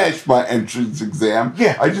I anyway. passed my entrance exam.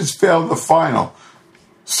 Yeah. I just failed the final.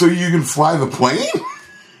 So you can fly the plane?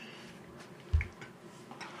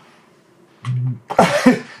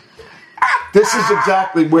 This is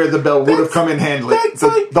exactly where the bell would have come in handy.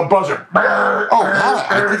 The buzzer. Oh,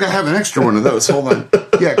 I think I have an extra one of those. Hold on.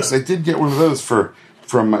 Yeah, because I did get one of those from.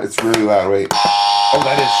 It's really loud. Wait. Oh,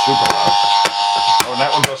 that is super loud. Oh, and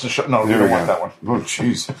that one doesn't show. No, you don't want that one. Oh,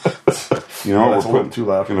 jeez. You know, that's a little too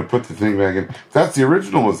loud. Going to put the thing back in. That's the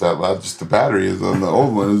original was that loud. Just the battery is on the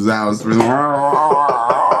old one. Is now.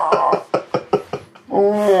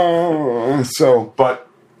 So, but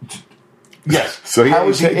yes. So how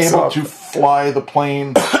is he able off to fly the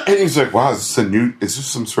plane? And he's like, "Wow, is this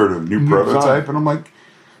some sort of new prototype?" And I'm like,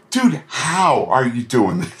 "Dude, how are you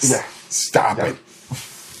doing this? Yeah. Stop it!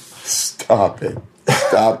 Stop it!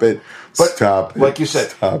 Stop it! But Stop it!" Like you said,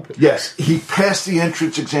 stop it. Yes, he passed the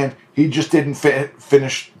entrance exam. He just didn't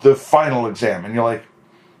finish the final exam, and you're like,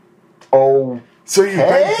 "Oh." So you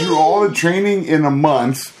went through all the training in a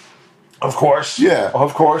month. Of course. Yeah.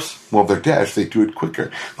 Of course. Well, they're Dash. They do it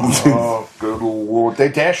quicker. Oh, good Lord. They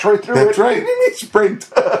dash right through That's it. right. They sprint.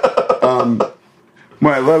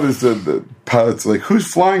 What I love is the pilot's like, "Who's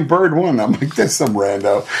Flying Bird 1?" I'm like, "That's some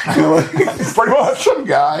rando." You know, like, Pretty much. some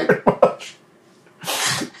guy.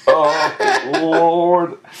 Oh,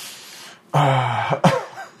 Lord.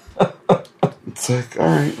 It's like, all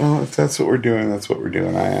right, well, if that's what we're doing, that's what we're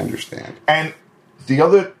doing. I understand. And the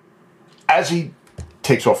other, as he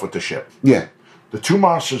takes off with the ship, Yeah. the two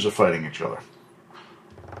monsters are fighting each other.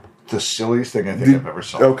 The silliest thing I think I've ever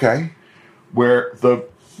saw. Okay. Where the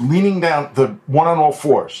leaning down, the one on all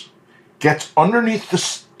fours, gets underneath the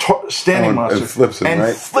standing monster and flips him,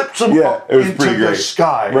 and flips him up it was into pretty the great.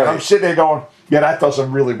 sky. Right. And I'm sitting there going, yeah, that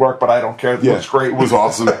doesn't really work, but I don't care. It looks great. It was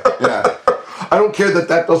awesome. Yeah. I don't care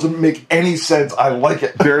that doesn't make any sense. I like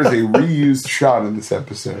it. There is a reused shot in this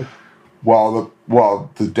episode while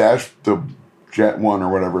the Jet 1 or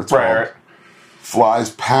whatever it's called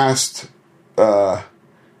flies past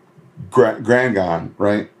Grangon,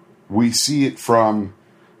 right? We see it from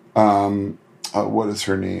what is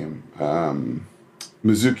her name?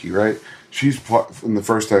 Mizuki, right? She's from the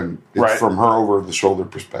first time. It's from her over the shoulder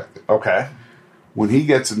perspective. Okay. When he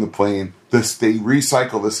gets in the plane, they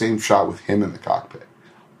recycle the same shot with him in the cockpit.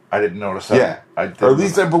 I didn't notice that. Yeah, or at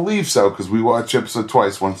least I believe so because we watch episode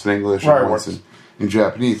twice, once in English and once in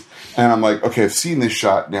Japanese. And I'm like, okay, I've seen this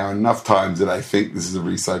shot now enough times that I think this is a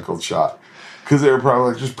recycled shot. Because they were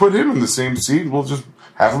probably like, just put him in the same seat. We'll just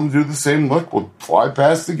have him do the same look. We'll fly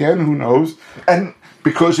past again. Who knows? And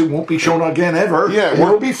because it won't be shown again ever,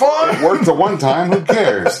 it'll be fun. It worked the one time. Who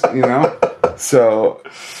cares? You know? So,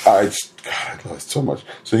 God, I love it so much.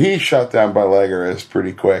 So he's shot down by Legolas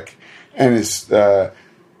pretty quick. And is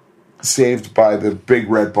saved by the big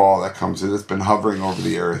red ball that comes in. It's been hovering over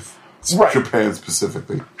the earth. Japan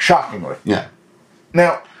specifically. Shockingly. Yeah.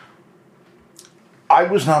 Now, I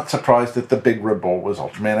was not surprised that the big red ball was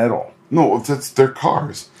Ultraman at all. No, that's their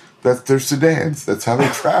cars. That's their sedans. That's how they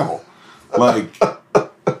travel. Like,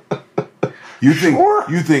 you think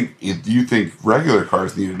regular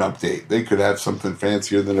cars need an update? They could have something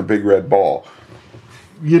fancier than a big red ball.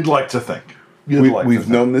 You'd like to think. We've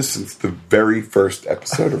known this since the very first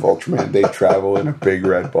episode of Ultraman. They travel in a big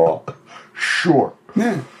red ball. Sure.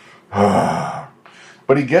 Yeah.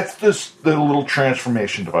 But he gets the little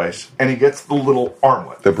transformation device, and he gets the little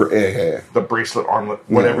armlet. The bracelet, armlet,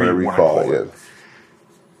 whatever you want to call it. Yeah.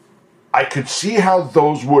 I could see how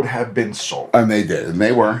those would have been sold. And they did. And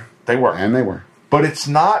they were. They were. And they were. But it's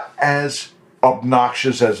not as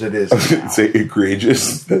obnoxious as it is now. Say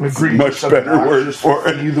egregious. That's much better word for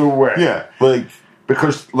it. Either way. Yeah.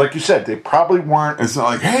 Because, like you said, they probably weren't... It's not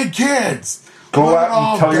like, hey, kids! Go out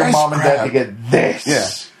and tell your mom and dad to get this. Yeah.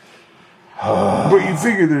 But you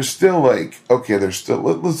figure there's still let's look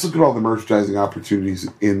at all the merchandising opportunities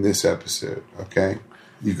in this episode, okay?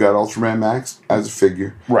 You've got Ultraman Max as a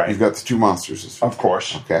figure. Right. You've got the two monsters as figures. Of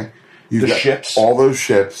course. Okay. You've got ships. All those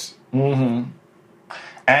ships. Mm-hmm.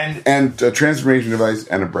 And a transformation device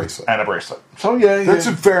and a bracelet. So that's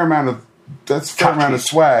a fair amount of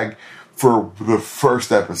swag for the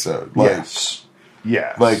first episode. Yes.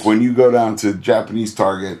 Like when you go down to Japanese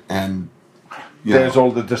Target and there's all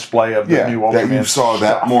the display of the new Ultraman that you saw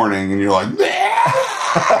that morning, and you're like,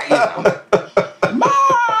 Mom!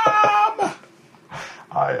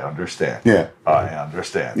 I understand. Yeah. I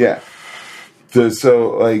understand. Yeah.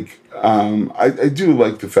 So I do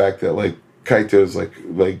like the fact that, like, Kaito's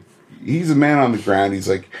like he's a man on the ground. He's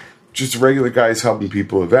like just a regular guy who's helping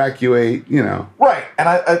people evacuate, you know. Right. And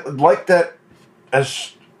I like that,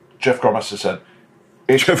 as Jeff Gomez has said.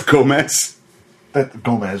 Jeff Gomez? That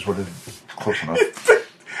Gomez would have been close enough.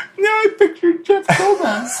 No, I pictured Jeff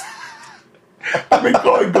Gomez. I've been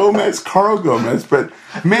calling Gomez Carl Gomez, but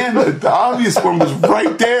man, the obvious one was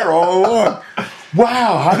right there all along.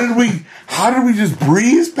 Wow, how did we just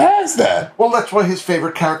breeze past that? Well, that's why his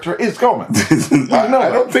favorite character is Gomez. I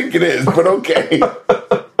don't think it is, but okay.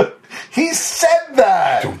 He said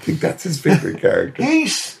that. I don't think that's his favorite character.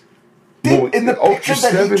 In the picture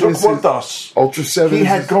that he took with us, Ultra 7, he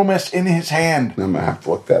had Gomez in his hand. I'm going to have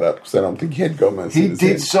to look that up because I don't think he had Gomez in his hand. He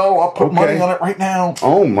did so. I'll put money on it right now.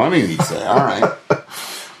 Oh, money, you say. All right.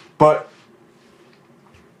 But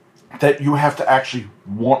that you have to actually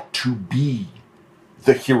want to be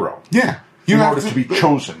the hero. Yeah. In order to be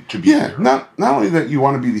chosen to be the hero. Not only that you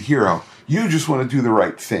want to be the hero, you just want to do the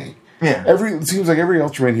right thing. Yeah. It seems like every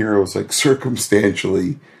Ultraman hero is like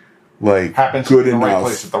circumstantially happens good to be in enough, the right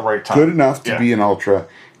place at the right time. Good enough to be an Ultra,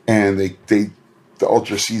 and the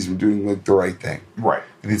Ultra sees him doing like the right thing. Right.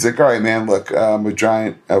 And he's like, all right, man, look, I'm a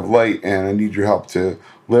giant of light, and I need your help to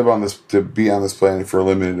live on this, to be on this planet for a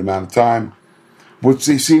limited amount of time, which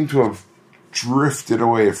they seem to have drifted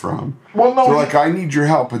away from. Well, no, they're like, I need your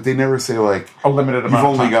help, but they never say like a limited amount.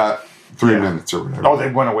 You've only got 3 minutes or whatever. Oh, they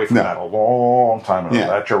went away from that a long time ago. Yeah.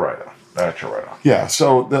 That's your right. That's your right. Yeah.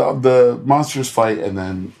 So the monsters fight, and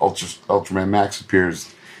then Ultraman Max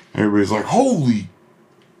appears, and everybody's like, "Holy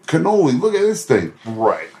cannoli! Look at this thing!"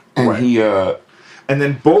 Right. And he and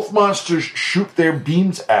then both monsters shoot their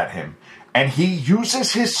beams at him, and he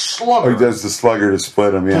uses his slugger. Oh, he does the slugger to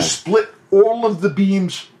split them. Yeah. To split all of the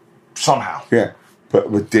beams somehow. Yeah. But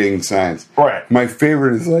with ding signs. Right. My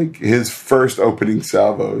favorite is like his first opening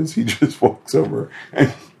salvo is he just walks over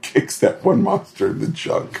and kicks that one monster in the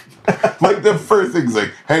junk. Like the first thing's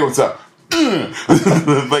like, hey, what's up?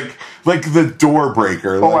 like the door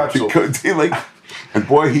breaker. Oh, like, absolutely. And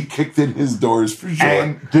boy, he kicked in his doors for sure.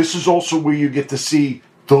 And this is also where you get to see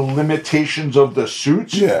the limitations of the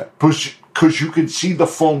suits. Yeah. Because you can see the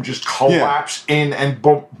foam just collapse in and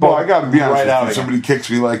boom. Well, I got to be honest right with out you. If somebody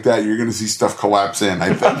kicks me like that, you're going to see stuff collapse in. I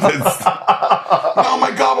think that's... Oh,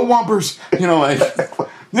 my gobblewompers. You know, like...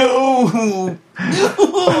 No.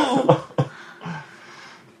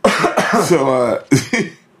 So,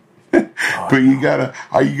 but you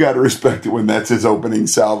gotta respect it when that's his opening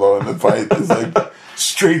salvo in the fight. It's like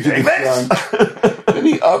straight to the trunk. And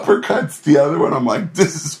he uppercuts the other one. I'm like,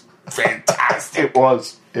 this is fantastic. It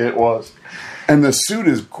was. And the suit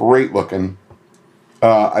is great looking.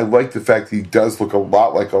 I like the fact that he does look a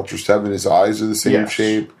lot like Ultra 7. His eyes are the same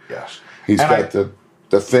shape. Yes. He's got the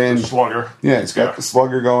thin slugger. Yeah, he's got the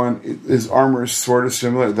slugger going. His armor is sort of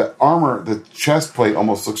similar. The armor, the chest plate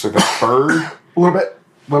almost looks like a bird. A little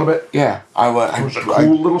bit. Yeah, It was a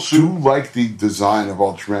cool little suit. I do like the design of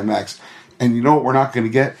Ultraman Max. And you know what we're not going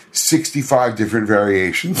to get? 65 different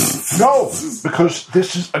variations. No, because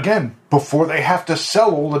this is, again, before they have to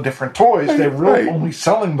sell all the different toys, they're really only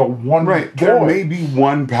selling the one toy. There may be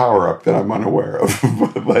one power-up that I'm unaware of.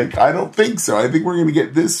 But, I don't think so. I think we're going to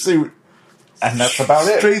get this suit. And that's about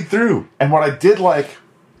it. Straight through. And what I did like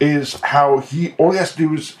is how all he has to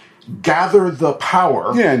do is gather the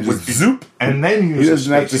power. Yeah, and just zoop. And then use he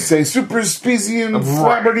doesn't have to say super specium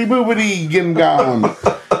flabbity boobity gimgam.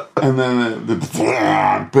 And then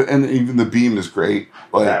and even the beam is great.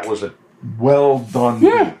 That was a well done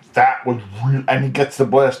beam. That was and he gets the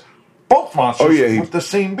blast. Both monsters with the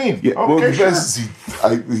same beam. Yeah, okay, well, the best is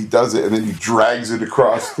he does it and then he drags it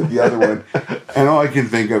across to the other one. And all I can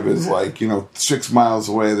think of is 6 miles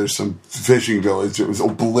away there's some fishing village that was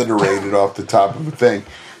obliterated off the top of the thing.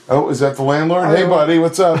 Oh, is that the landlord? Hey, buddy,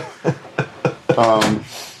 what's up?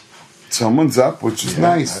 Someone's up, which is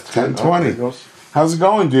nice. 10:20. How's it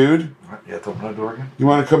going, dude? Yeah, open the door again. You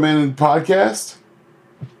want to come in and podcast?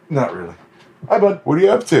 Not really. Hi, bud. What are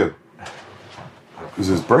you up to? It was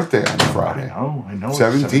his birthday on Friday. I know.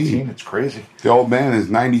 17. It's crazy. The old man is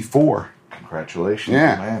 94. Congratulations,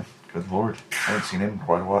 man. Good Lord. I haven't seen him in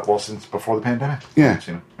quite a while. Well, since before the pandemic. Yeah. I haven't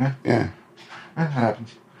seen him. Yeah. That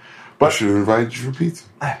happens. But I should have invited you for pizza.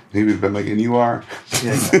 He would have been like, and you are. Yeah. He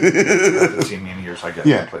hasn't seen me in years, I guess,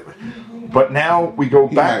 completely. But now we go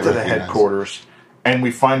back to the headquarters, and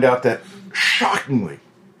we find out that, shockingly,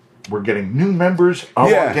 we're getting new members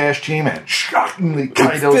of our Dash team, and shockingly,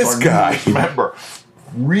 Kaido's our newest member.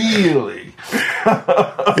 Really?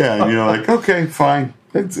 Yeah, and you're like, okay, fine.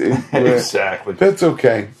 That's it. Exactly. That's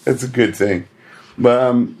okay. That's a good thing.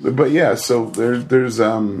 But yeah, so there's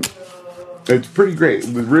it's pretty great.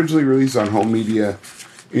 It was originally released on home media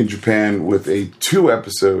in Japan with a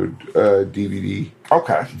 2-episode DVD.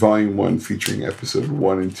 Okay. Volume 1 featuring episode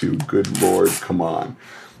 1 and 2. Good Lord, come on.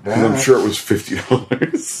 Yeah. I'm sure it was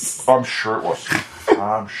 $50. I'm sure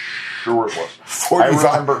it was. 45,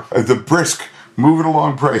 I remember the brisk moving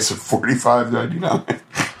along price of $45.99.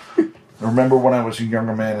 I remember when I was a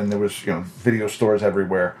younger man and there was video stores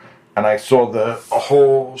everywhere, and I saw a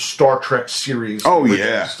whole Star Trek series. Oh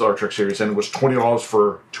yeah, Star Trek series, and it was $20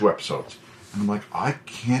 for 2 episodes. And I'm like, I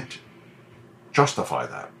can't justify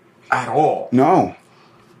that at all. No,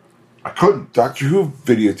 I couldn't. Doctor Who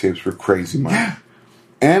videotapes were crazy money. Yeah.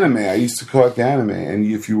 Anime, I used to collect anime, and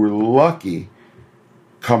if you were lucky,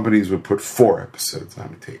 companies would put 4 episodes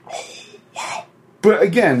on a tape. Oh, wow. But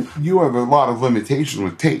again, you have a lot of limitations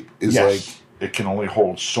with tape. It's like it can only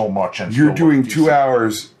hold so much, and you're doing 2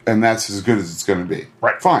 hours, and that's as good as it's going to be.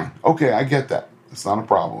 Right. Fine. Okay, I get that. It's not a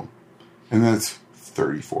problem. And then it's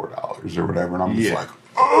 $34 or whatever, and I'm just like,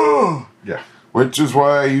 oh! Yeah. Which is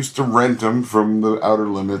why I used to rent them from the Outer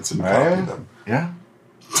Limits and copy them. Yeah.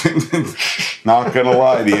 Not going to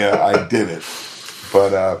lie to you, I did it.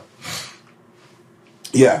 But,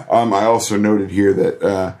 I also noted here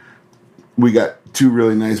that we got 2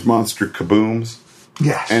 really nice monster kabooms.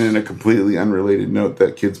 Yes. And in a completely unrelated note,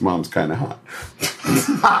 that kid's mom's kind of hot.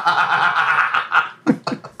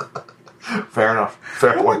 Fair enough.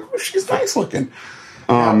 Fair point. Like, she's nice looking.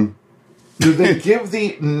 Do they give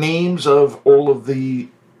the names of all of the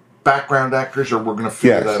background actors, or we're going to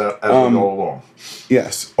figure that out as we go along?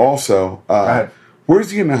 Yes. Also,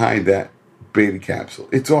 where's he going to hide that beta capsule?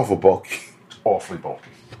 It's awful bulky. It's awfully bulky.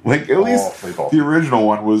 Like, at least the original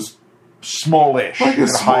one was smallish. Like a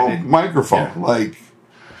small microphone. Yeah. Like,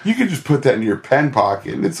 you can just put that in your pen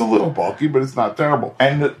pocket, and it's a little bulky, but it's not terrible.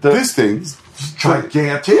 And this thing's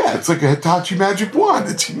gigantic. Yeah, it's like a Hitachi Magic Wand.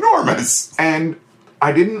 It's enormous. And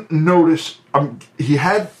I didn't notice,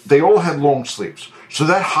 they all had long sleeves, so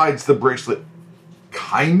that hides the bracelet,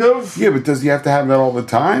 kind of. Yeah, but does he have to have that all the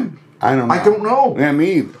time? I don't know. I don't know. Yeah,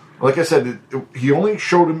 me either. Like I said, he only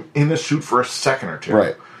showed him in the suit for a second or two.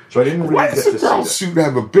 Right. So I didn't really get to see it. Why does the girl's suit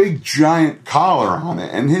have a big, giant collar on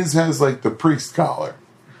it, and his has, like, the priest collar?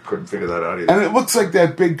 Couldn't figure that out either. And it looks like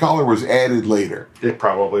that big collar was added later. It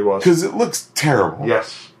probably was. Because it looks terrible.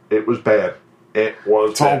 Yes, it was bad. It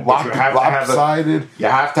was it's all lopsided. You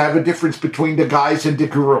have to have a difference between the guys and the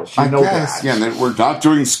girls. You know guess, that. Yeah, we're not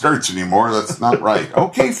doing skirts anymore. That's not right.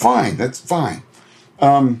 Okay, fine. That's fine.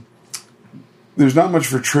 There's not much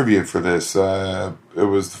for trivia for this. It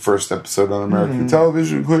was the first episode on American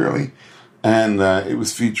television, clearly. And it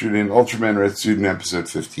was featured in Ultraman Red Student episode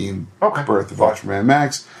 15, Birth of Ultraman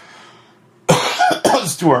Max.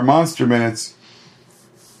 Let's do our monster minutes.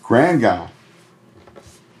 Grangon.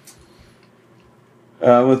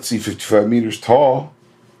 Let's see, 55 meters tall.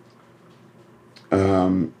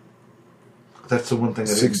 That's the one thing I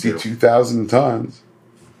didn't do. 62,000 tons.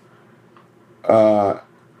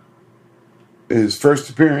 His first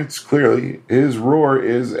appearance, clearly, his roar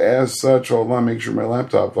is as such. Hold on, make sure my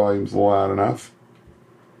laptop volume's loud enough.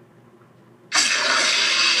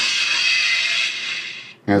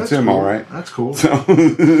 That's him, cool. All right. That's cool. So,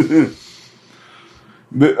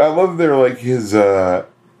 but I love they're like his.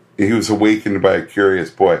 He was awakened by a curious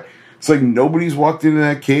boy. It's like nobody's walked into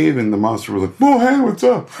that cave, and the monster was like, "Oh, hey, what's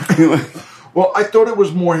up?" Well, I thought it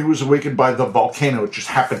was more he was awakened by the volcano. It just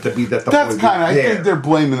happened to be that the that's kind of. I think they're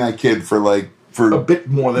blaming that kid for a bit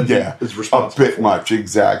more than he is responsible. A bit much,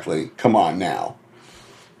 exactly. Come on now.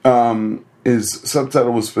 His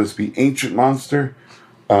subtitle was supposed to be Ancient Monster,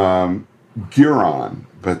 Guron,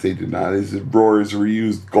 but they did not. His roars were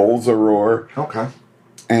used Golza roar. Okay.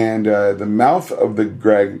 And the mouth of the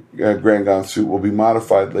Grangon suit will be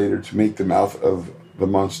modified later to make the mouth of the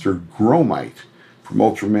monster Gromite from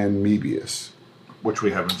Ultraman Mebius. Which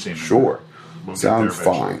we haven't seen. Sure. We'll sounds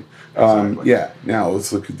fine. Exactly. Yeah. Now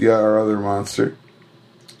let's look at our other monster,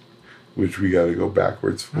 which we got to go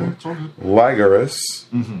backwards for. Lygarus,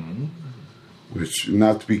 which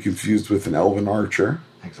not to be confused with an elven archer.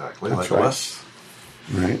 Exactly. That's Lygarus.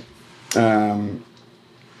 Right.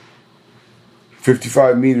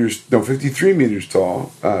 53 meters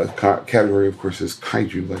tall. Category, of course, is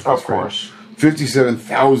kaiju. Like of course.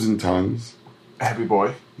 57,000 tons. Heavy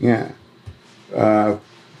boy. Yeah.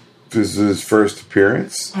 This is his first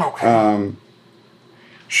appearance. Okay.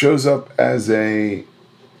 Shows up as in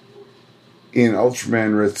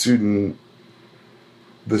Ultraman Retsuden,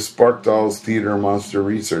 the Spark Dolls Theater Monster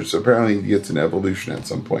Research. So apparently he gets an evolution at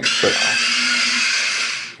some point. But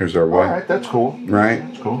here's our way. All right, that's cool. Right?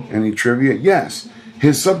 That's cool. Any trivia? Yes.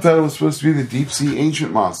 His subtitle was supposed to be the Deep Sea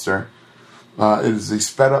Ancient Monster. It is a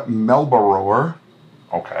sped up Melba roar.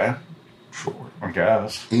 Okay. Sure, I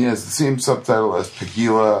guess. He has the same subtitle as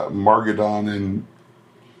Pagila, Margadon, and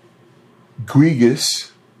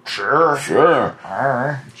Guigus. Sure. Sure.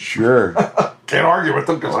 Sure. Can't argue with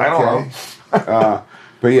them because I don't know.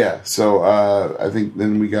 But yeah, so I think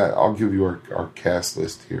then we got, I'll give you our cast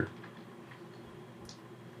list here.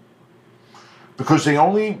 Because they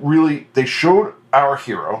showed our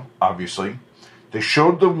hero, obviously. They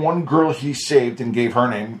showed the one girl he saved and gave her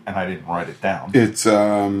name, and I didn't write it down. It's,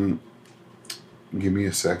 give me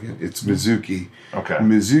a second. It's Mizuki. Okay.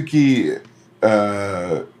 Mizuki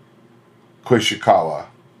Koishikawa.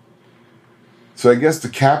 So I guess the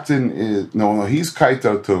captain is... No, he's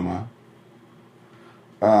Kaito Toma.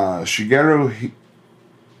 Shigeru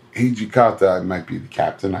Hijikata might be the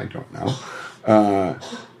captain. I don't know.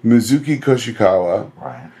 Mizuki Koishikawa.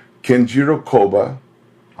 Right. Kenjiro Koba.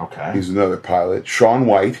 Okay. He's another pilot. Shaun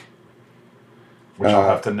White. Which I'll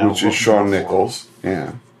have to know. Which is Shawn Nichols.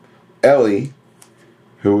 Yeah. Ellie,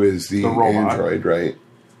 who is the android, right?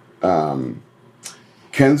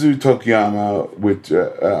 Kenzu Tokiyama with,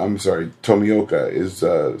 Tomioka is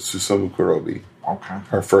Susumu Kurobi. Okay.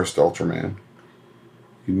 Her first Ultraman.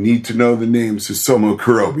 You need to know the name Susumu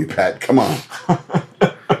Kurobi, Pat. Come on.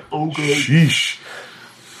 Okay. Sheesh.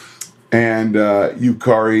 And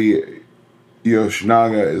Yukari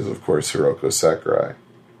Yoshinaga is, of course, Hiroko Sakurai.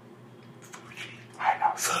 I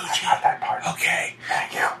know. Fuji. I got that part. Okay.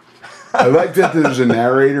 Thank you. I like that there's a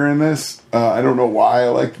narrator in this. I don't know why I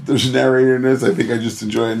like that there's a narrator in this. I think I just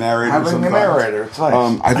enjoy a narrator Having sometimes. a narrator, it's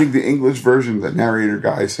nice. I think the English version of the narrator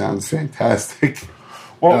guy sounds fantastic.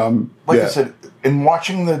 Well, I said, in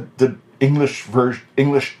watching the English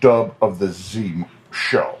dub of the Z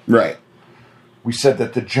show, right, we said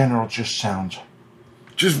that the general just sounds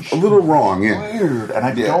just a little wrong, weird, and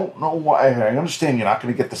I don't know why. I understand you're not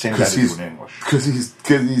going to get the same guy to do in English because he's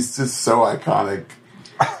just so iconic.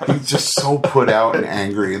 He's just so put out and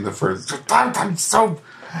angry in the first. I'm so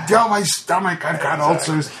down my stomach. I've got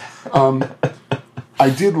ulcers.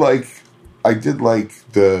 I did like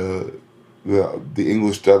the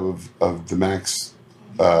English dub of the Max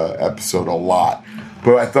episode a lot,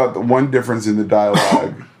 but I thought the one difference in the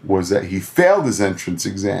dialogue was that he failed his entrance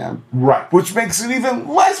exam, right? Which makes it even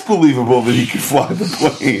less believable that he could fly the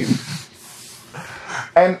plane.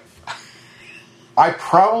 And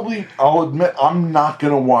I'll admit, I'm not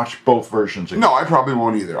going to watch both versions again. No, I probably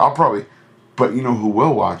won't either. But you know who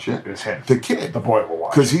will watch it? It's him. The kid. The boy will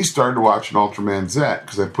watch it. Because he started watching Ultraman Z,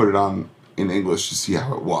 because I put it on in English to see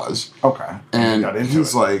how it was. Okay. And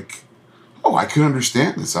he's like, oh, I can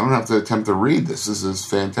understand this. I don't have to attempt to read this. This is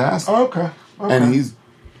fantastic. Okay. And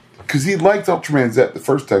because he liked Ultraman Z the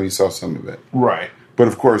first time he saw some of it. Right. But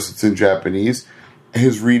of course, it's in Japanese.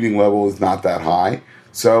 His reading level is not that high.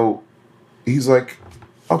 So he's like,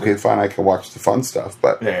 okay, fine, I can watch the fun stuff.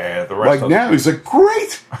 But the rest like now, he's like,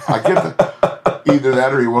 great. I get that. Either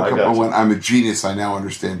that or he woke up and went, I'm a genius. I now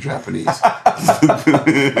understand Japanese. Did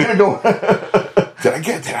I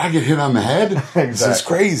get hit on the head? Exactly. This is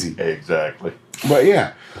crazy. Exactly. But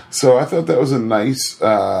yeah, so I thought that was a nice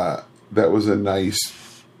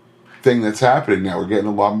thing that's happening now. We're getting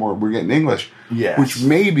a lot more. We're getting English. Yes. Which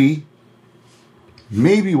maybe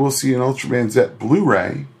we'll see an Ultraman Z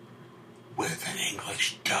Blu-ray with an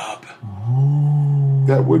English dub. Ooh.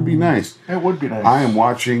 That would be nice. It would be nice. I am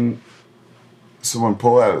watching someone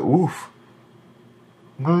pull out. Oof.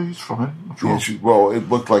 No, he's fine. Yeah, it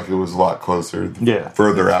looked like it was a lot closer. The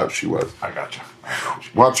further out she was. I gotcha.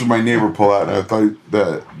 Watching my neighbor pull out, and I thought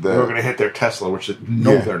they were going to hit their Tesla, which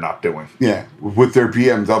they're not doing. Yeah, with their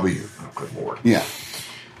BMW. Oh, good lord. Yeah.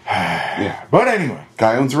 Yeah. But anyway.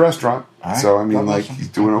 Guy owns a restaurant. So, I mean, he's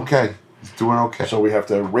doing okay. He's doing okay. So we have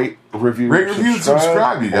to rate, review,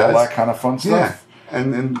 subscribe, you guys. All that kind of fun stuff. Yeah.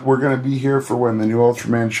 And we're going to be here for when the new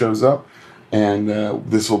Ultraman shows up. And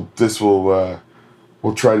we'll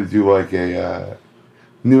try to do like a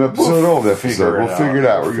new episode, old episode. We'll figure it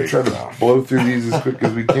out. We're going to try to blow through these as quick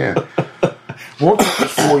as we can. Won't take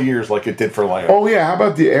 4 years like it did for Lion. Oh, yeah. How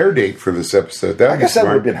about the air date for this episode? I guess that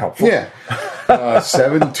would have been helpful. Yeah.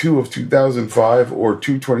 7/2 of 2005 or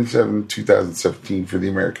 2/27/2017 for the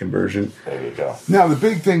American version. There you go. Now, the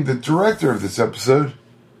big thing, the director of this episode,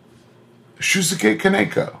 Shusuke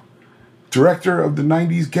Kaneko, director of the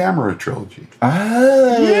 90s Gamera trilogy.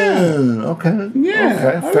 Ah, yeah. Okay. Yeah.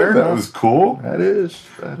 Okay. Fair enough. That was cool. That is.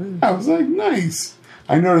 I was like, nice.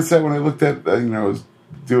 I noticed that when I looked at, I was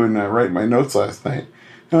doing, writing my notes last night.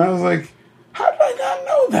 And I was like, how did I not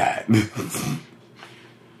know that?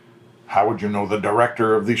 How would you know the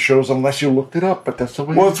director of these shows unless you looked it up? But that's the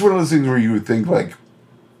way. Well, it's one of those things where you would think, like,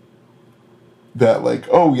 that like,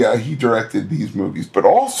 oh yeah, he directed these movies, but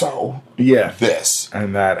also this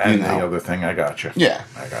and that and the other thing. I gotcha. Yeah,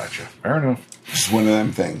 I gotcha. Fair enough. Just one of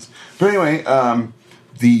them things. But anyway,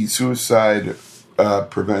 the suicide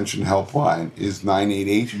prevention helpline is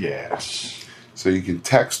 988. Yes. So you can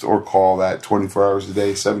text or call that 24 hours a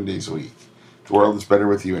day, 7 days a week. The world is better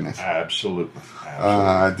with you in it. Absolutely.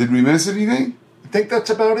 Did we miss anything? I think that's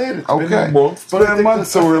about it. It's okay. been a month. It's been a month,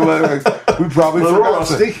 so we're like, we probably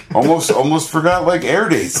forgot. Almost forgot like air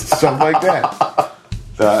dates and stuff like that.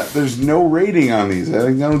 There's no rating on these. I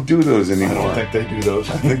think they don't do those anymore. I don't think they do those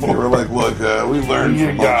anymore. I think they were like, look, we learned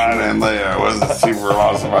from Ultraman Leia. It wasn't a super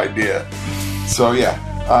awesome idea. So yeah,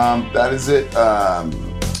 that is it.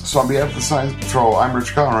 So on behalf of the Science Patrol, I'm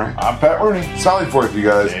Rich Conroy. I'm Pat Rooney. Sally Forth, you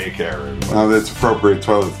guys. Take care, everybody. Now that's appropriate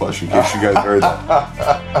toilet flush in case you guys heard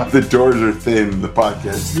that. The doors are thin in the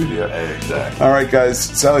podcast studio. Exactly. All right, guys.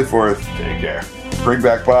 Sally Forth. Take care. Bring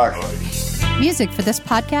back Bach. Music for this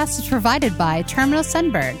podcast is provided by Terminal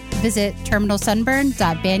Sunburn. Visit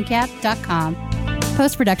terminalsunburn.bandcamp.com.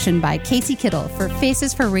 Post-production by Casey Kittle for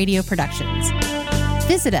Faces for Radio Productions.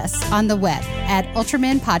 Visit us on the web at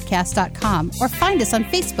ultramanpodcast.com or find us on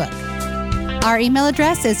Facebook. Our email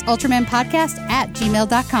address is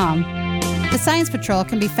ultramanpodcast@gmail.com. The Science Patrol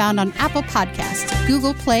can be found on Apple Podcasts,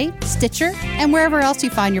 Google Play, Stitcher, and wherever else you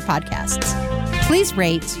find your podcasts. Please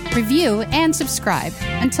rate, review, and subscribe.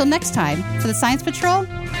 Until next time, for the Science Patrol,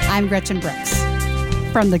 I'm Gretchen Brooks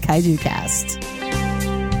from the Kaiju Cast.